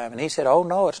period of time. And he said, oh,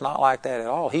 no, it's not like that at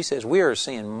all. He says, we are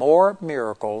seeing more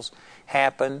miracles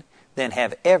happen than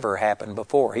have ever happened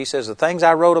before. He says, the things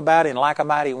I wrote about in Like a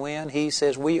Mighty Wind, he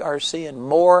says, we are seeing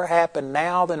more happen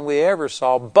now than we ever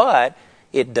saw, but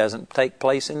it doesn't take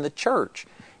place in the church.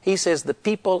 He says the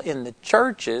people in the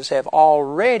churches have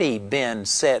already been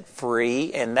set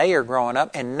free and they are growing up,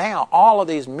 and now all of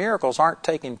these miracles aren't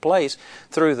taking place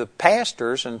through the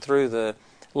pastors and through the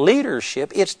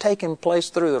leadership. It's taking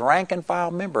place through the rank and file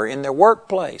member in their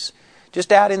workplace,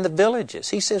 just out in the villages.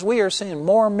 He says we are seeing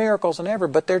more miracles than ever,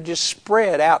 but they're just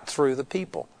spread out through the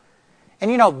people.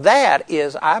 And that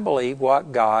is, I believe,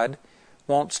 what God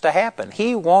wants to happen.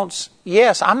 He wants,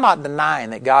 yes, I'm not denying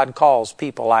that God calls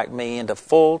people like me into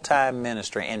full-time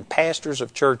ministry and pastors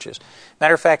of churches.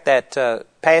 Matter of fact, that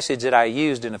passage that I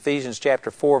used in Ephesians chapter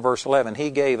 4, verse 11,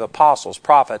 He gave apostles,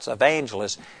 prophets,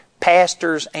 evangelists,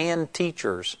 pastors, and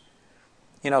teachers.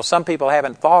 You know, some people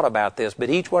haven't thought about this, but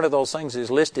each one of those things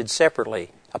is listed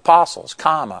separately. Apostles,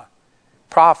 comma,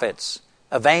 prophets,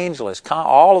 evangelists,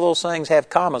 all of those things have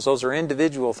commas. Those are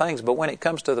individual things. But when it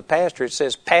comes to the pastor, it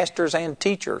says pastors and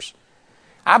teachers.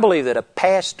 I believe that a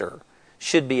pastor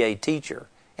should be a teacher.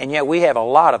 And yet we have a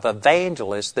lot of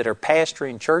evangelists that are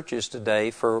pastoring churches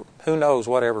today for who knows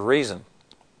whatever reason.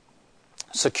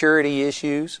 Security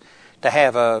issues, to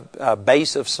have a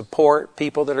base of support,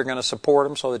 people that are going to support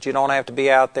them so that you don't have to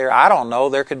be out there. I don't know.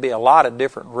 There could be a lot of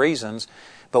different reasons.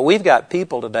 But we've got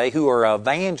people today who are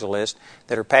evangelists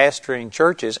that are pastoring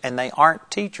churches, and they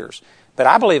aren't teachers. But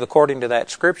I believe, according to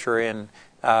that scripture in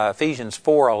Ephesians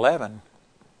 4:11,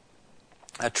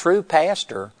 a true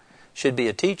pastor should be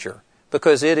a teacher,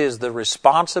 because it is the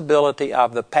responsibility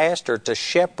of the pastor to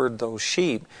shepherd those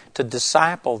sheep, to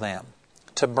disciple them,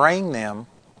 to bring them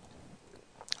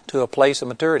to a place of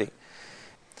maturity.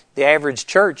 The average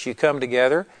church, you come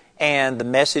together, and the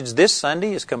message this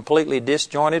Sunday is completely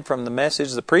disjointed from the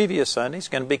message the previous Sunday. It's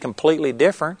going to be completely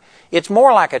different. It's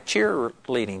more like a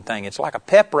cheerleading thing. It's like a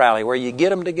pep rally where you get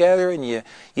them together and you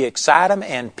excite them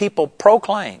and people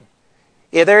proclaim.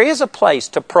 If there is a place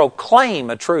to proclaim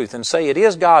a truth and say it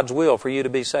is God's will for you to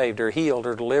be saved or healed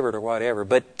or delivered or whatever.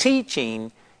 But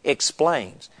teaching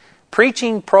explains.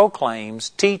 Preaching proclaims,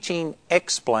 teaching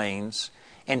explains,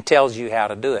 and tells you how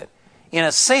to do it. In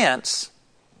a sense,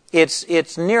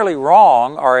 it's nearly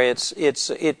wrong, or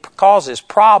it causes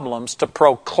problems to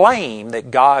proclaim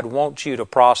that God wants you to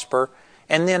prosper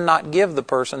and then not give the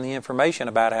person the information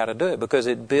about how to do it, because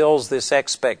it builds this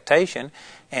expectation.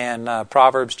 And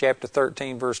Proverbs chapter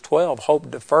 13, verse 12,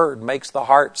 hope deferred makes the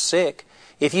heart sick.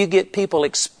 If you get people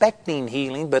expecting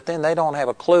healing, but then they don't have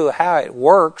a clue how it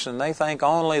works, and they think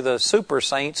only the super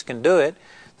saints can do it,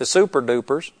 the super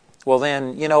dupers, well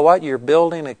then, you know what? You're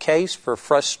building a case for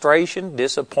frustration,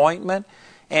 disappointment,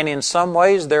 and in some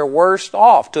ways they're worse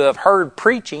off to have heard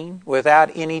preaching without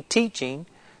any teaching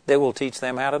that will teach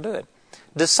them how to do it.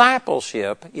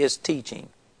 Discipleship is teaching.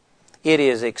 It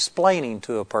is explaining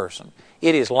to a person.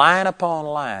 It is line upon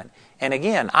line. And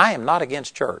again, I am not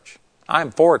against church. I'm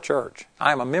for a church.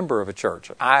 I'm a member of a church.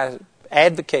 I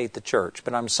advocate the church,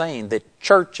 but I'm saying that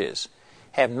churches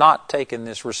have not taken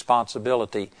this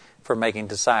responsibility for making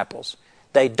disciples.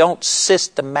 They don't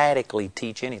systematically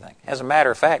teach anything. As a matter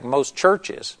of fact, most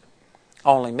churches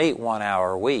only meet 1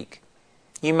 hour a week.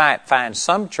 You might find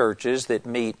some churches that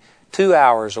meet 2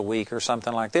 hours a week or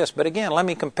something like this. But again, let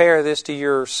me compare this to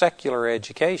your secular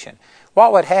education.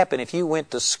 What would happen if you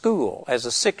went to school as a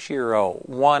 6-year-old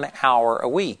 1 hour a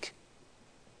week?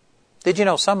 Did you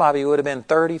know some of you would have been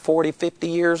 30, 40, 50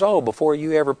 years old before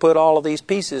you ever put all of these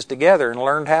pieces together and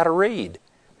learned how to read?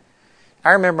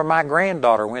 I remember my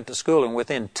granddaughter went to school and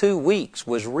within 2 weeks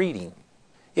was reading.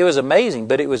 It was amazing,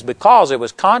 but it was because it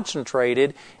was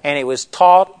concentrated and it was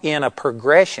taught in a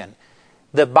progression.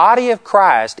 The body of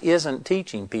Christ isn't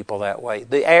teaching people that way.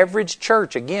 The average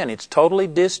church, again, it's totally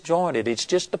disjointed. It's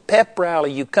just a pep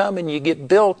rally. You come and you get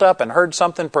built up and heard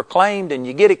something proclaimed and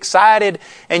you get excited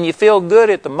and you feel good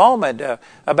at the moment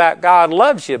about God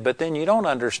loves you, but then you don't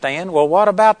understand, well, what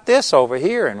about this over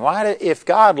here? And why, if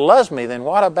God loves me, then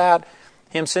what about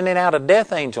Him sending out a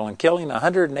death angel and killing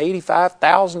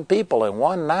 185,000 people in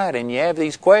one night? And you have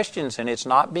these questions and it's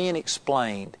not being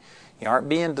explained. You aren't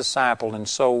being discipled, and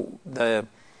so the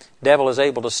devil is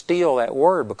able to steal that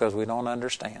word because we don't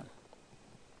understand.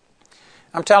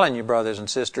 I'm telling you, brothers and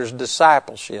sisters,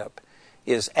 discipleship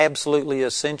is absolutely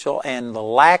essential, and the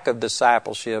lack of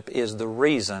discipleship is the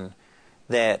reason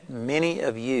that many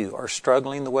of you are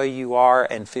struggling the way you are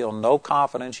and feel no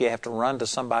confidence. You have to run to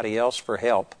somebody else for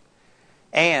help.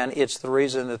 And it's the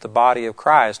reason that the body of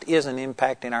Christ isn't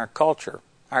impacting our culture,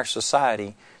 our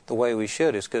society, the way we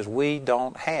should, is because we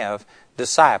don't have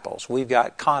disciples. We've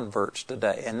got converts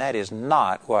today, and that is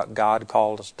not what God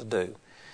called us to do.